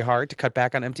trying very hard to cut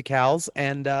back on empty calories.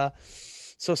 And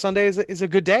so Sunday is a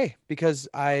good day because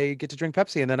I get to drink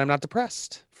Pepsi and then I'm not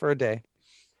depressed for a day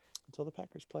until the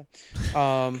Packers play.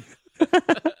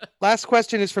 Last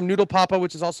question is from Noodle Papa,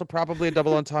 which is also probably a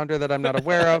double entendre that I'm not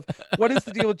aware of. What is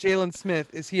the deal with Jalen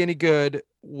Smith? Is he any good?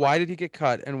 Why did he get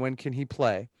cut? And when can he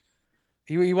play?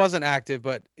 He wasn't active,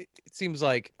 but it seems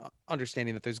like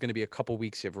understanding that there's going to be a couple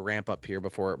weeks of a ramp up here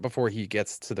before he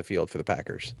gets to the field for the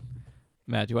Packers.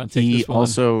 Matt, do you want to take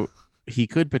this one? He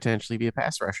could potentially be a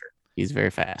pass rusher. He's very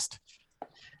fast.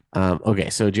 Okay,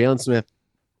 so Jalen Smith,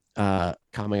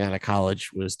 coming out of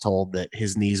college, was told that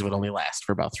his knees would only last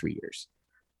for about 3 years,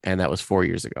 and that was 4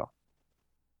 years ago.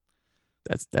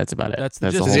 That's about it. That's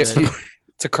the whole.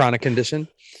 It's a chronic condition.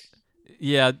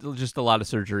 Yeah, just a lot of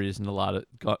surgeries and a lot of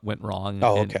went wrong.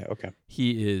 Oh, and okay.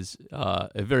 He is a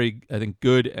very, I think,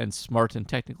 good and smart and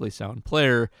technically sound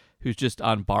player who's just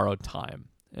on borrowed time.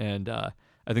 And I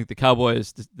think the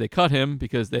Cowboys, they cut him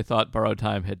because they thought borrowed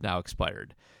time had now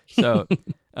expired. So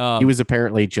he was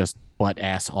apparently just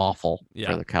butt-ass awful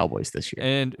for the Cowboys this year.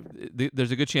 And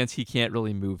there's a good chance he can't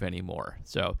really move anymore.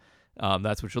 So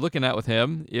that's what you're looking at with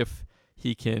him. If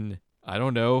he can, I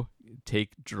don't know,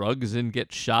 take drugs and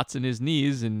get shots in his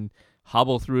knees and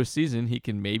hobble through a season, he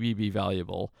can maybe be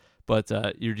valuable. But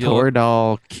you're dealing.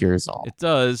 Toradol cures all. It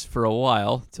does for a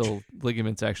while till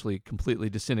ligaments actually completely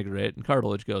disintegrate and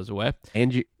cartilage goes away,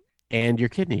 and your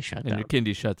kidney shut down. And your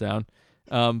kidney shut down.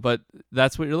 But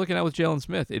that's what you're looking at with Jalen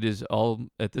Smith. It is all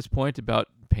at this point about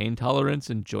pain tolerance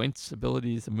and joints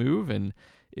ability to move. And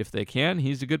if they can,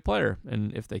 he's a good player.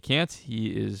 And if they can't, he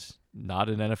is not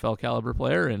an NFL caliber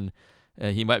player. And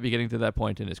he might be getting to that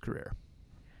point in his career.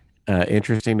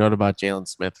 Interesting note about Jalen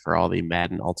Smith for all the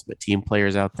Madden Ultimate Team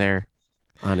players out there.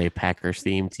 On a Packers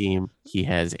theme team, he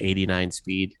has 89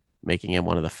 speed, making him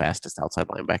one of the fastest outside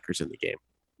linebackers in the game.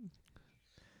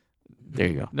 There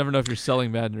you go. Never know if you're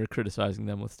selling Madden or criticizing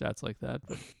them with stats like that.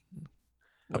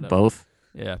 But both.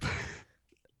 Yeah.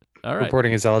 All right.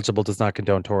 Reporting is eligible does not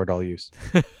condone Toradol use.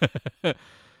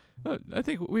 I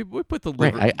think we put the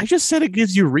liver. Right. I just said it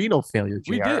gives you renal failure.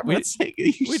 JR. We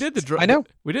did the drug. I know.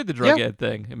 We did the drug ad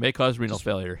thing. It may cause renal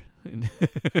failure.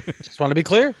 Just want to be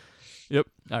clear. Yep.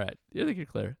 All right. I think you're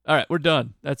clear. All right. We're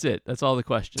done. That's it. That's all the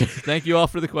questions. Thank you all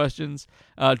for the questions.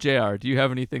 JR, do you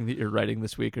have anything that you're writing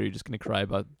this week, or are you just going to cry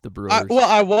about the Brewers?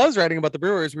 I was writing about the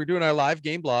Brewers. We were doing our live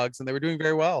game blogs, and they were doing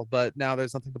very well. But now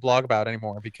there's nothing to blog about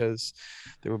anymore because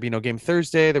there will be no game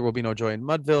Thursday. There will be no joy in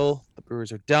Mudville. The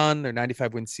Brewers are done. Their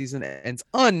 95-win season ends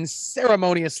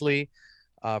unceremoniously.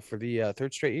 For the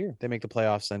third straight year. They make the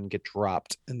playoffs and get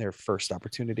dropped in their first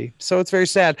opportunity. So it's very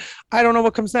sad. I don't know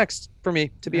what comes next for me,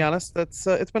 to be honest. That's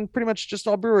it's been pretty much just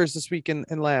all Brewers this week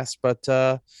and last. But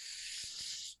I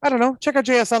don't know. Check out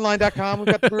jsonline.com. We've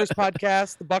got the Brewers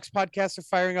podcast. The Bucks podcast are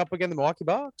firing up again. The Milwaukee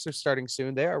Bucks are starting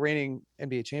soon. They are reigning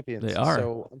NBA champions. They are.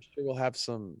 So I'm sure we'll have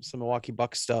some Milwaukee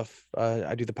Bucks stuff.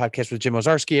 I do the podcast with Jim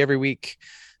Ozarski every week.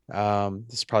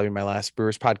 This is probably my last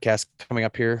Brewers podcast coming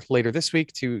up here later this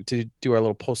week to do our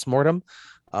little postmortem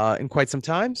in quite some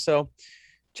time. So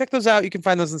check those out. You can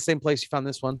find those in the same place you found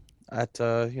this one at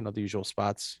the usual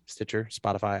spots: Stitcher,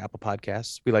 Spotify, Apple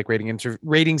Podcasts. We like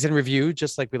ratings and review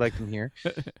just like we like them here.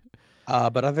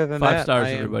 But other than 5 that, stars,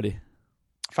 everybody.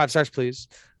 5 stars, please.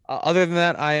 Other than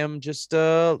that, I am just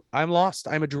I'm lost.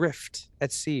 I'm adrift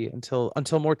at sea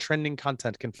until more trending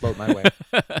content can float my way.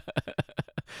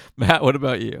 Matt, what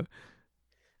about you?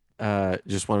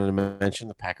 Just wanted to mention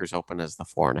the Packers open as the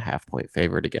 4.5-point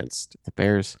favorite against the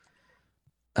Bears.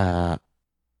 I'm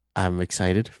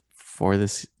excited for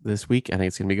this week. I think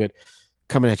it's gonna be good.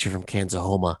 Coming at you from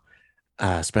Kansas-Homa,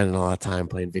 spending a lot of time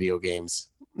playing video games.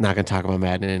 Not gonna talk about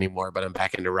Madden anymore, but I'm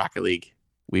back into Rocket League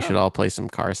We should all play some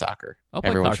car soccer. I'll play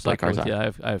Everyone car should play car soccer.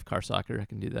 soccer. Yeah, I have car soccer. I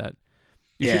can do that.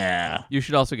 You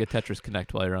should also get Tetris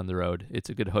Connect while you're on the road. It's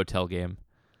a good hotel game.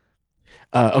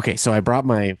 Okay, so I brought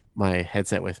my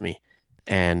headset with me,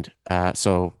 and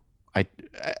so I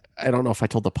don't know if I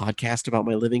told the podcast about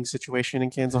my living situation in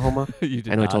Kansahoma. You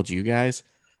did I know not. I told you guys.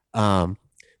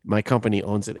 My company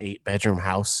owns an 8-bedroom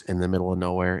house in the middle of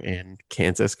nowhere in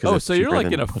Kansas. Oh, so you're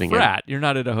like in a frat. You're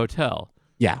not at a hotel.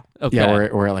 Yeah. Okay. Yeah,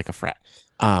 we're at like a frat.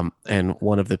 And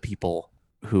one of the people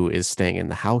who is staying in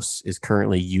the house is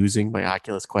currently using my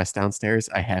Oculus Quest downstairs.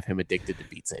 I have him addicted to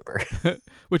Beat Saber.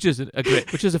 which is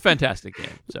a fantastic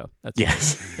game. So that's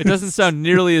Yes. It doesn't sound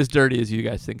nearly as dirty as you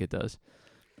guys think it does.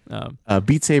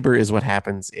 Beat Saber is what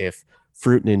happens if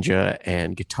Fruit Ninja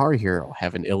and Guitar Hero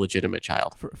have an illegitimate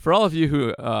child. For all of you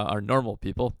who are normal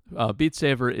people, Beat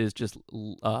Saber is just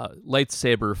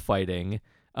lightsaber fighting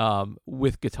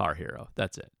with Guitar Hero.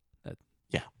 That's it.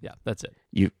 Yeah, that's it.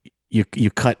 You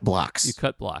cut blocks. You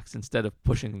cut blocks instead of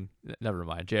pushing. Never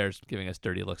mind. JR's giving us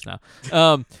dirty looks now.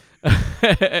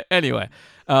 Anyway,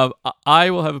 I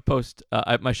will have a post,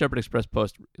 my Shepherd Express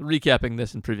post recapping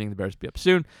this and previewing the Bears be up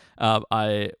soon.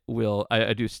 I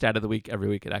do stat of the week every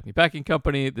week at Acme Packing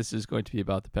Company. This is going to be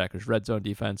about the Packers' red zone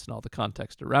defense and all the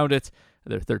context around it.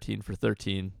 They're 13 for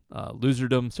 13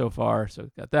 loserdom so far, so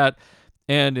got that.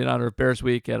 And in honor of Bears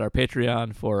Week at our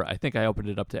Patreon I think I opened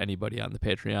it up to anybody on the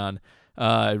Patreon.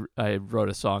 I wrote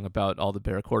a song about all the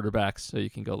Bear quarterbacks, so you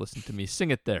can go listen to me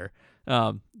sing it there.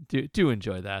 Do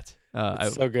enjoy that.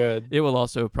 So good. It will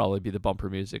also probably be the bumper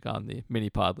music on the mini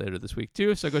pod later this week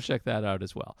too, so go check that out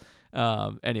as well.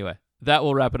 Anyway, that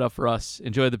will wrap it up for us.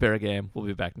 Enjoy the Bear game. We'll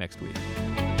be back next week.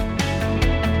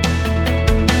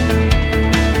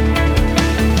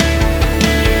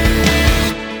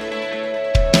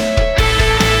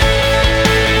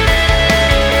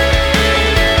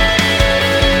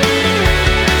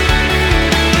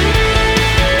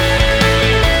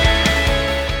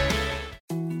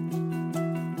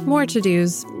 More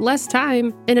to-dos, less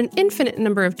time, and an infinite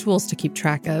number of tools to keep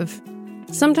track of.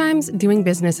 Sometimes doing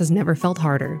business has never felt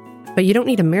harder, but you don't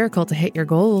need a miracle to hit your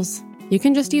goals. You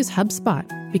can just use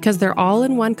HubSpot, because their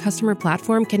all-in-one customer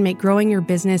platform can make growing your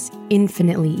business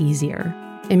infinitely easier.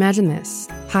 Imagine this: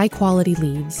 high-quality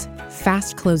leads,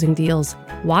 fast closing deals,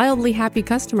 wildly happy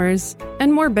customers,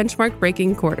 and more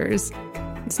benchmark-breaking quarters.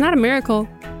 It's not a miracle,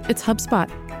 it's HubSpot.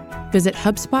 Visit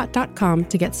HubSpot.com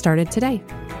to get started today.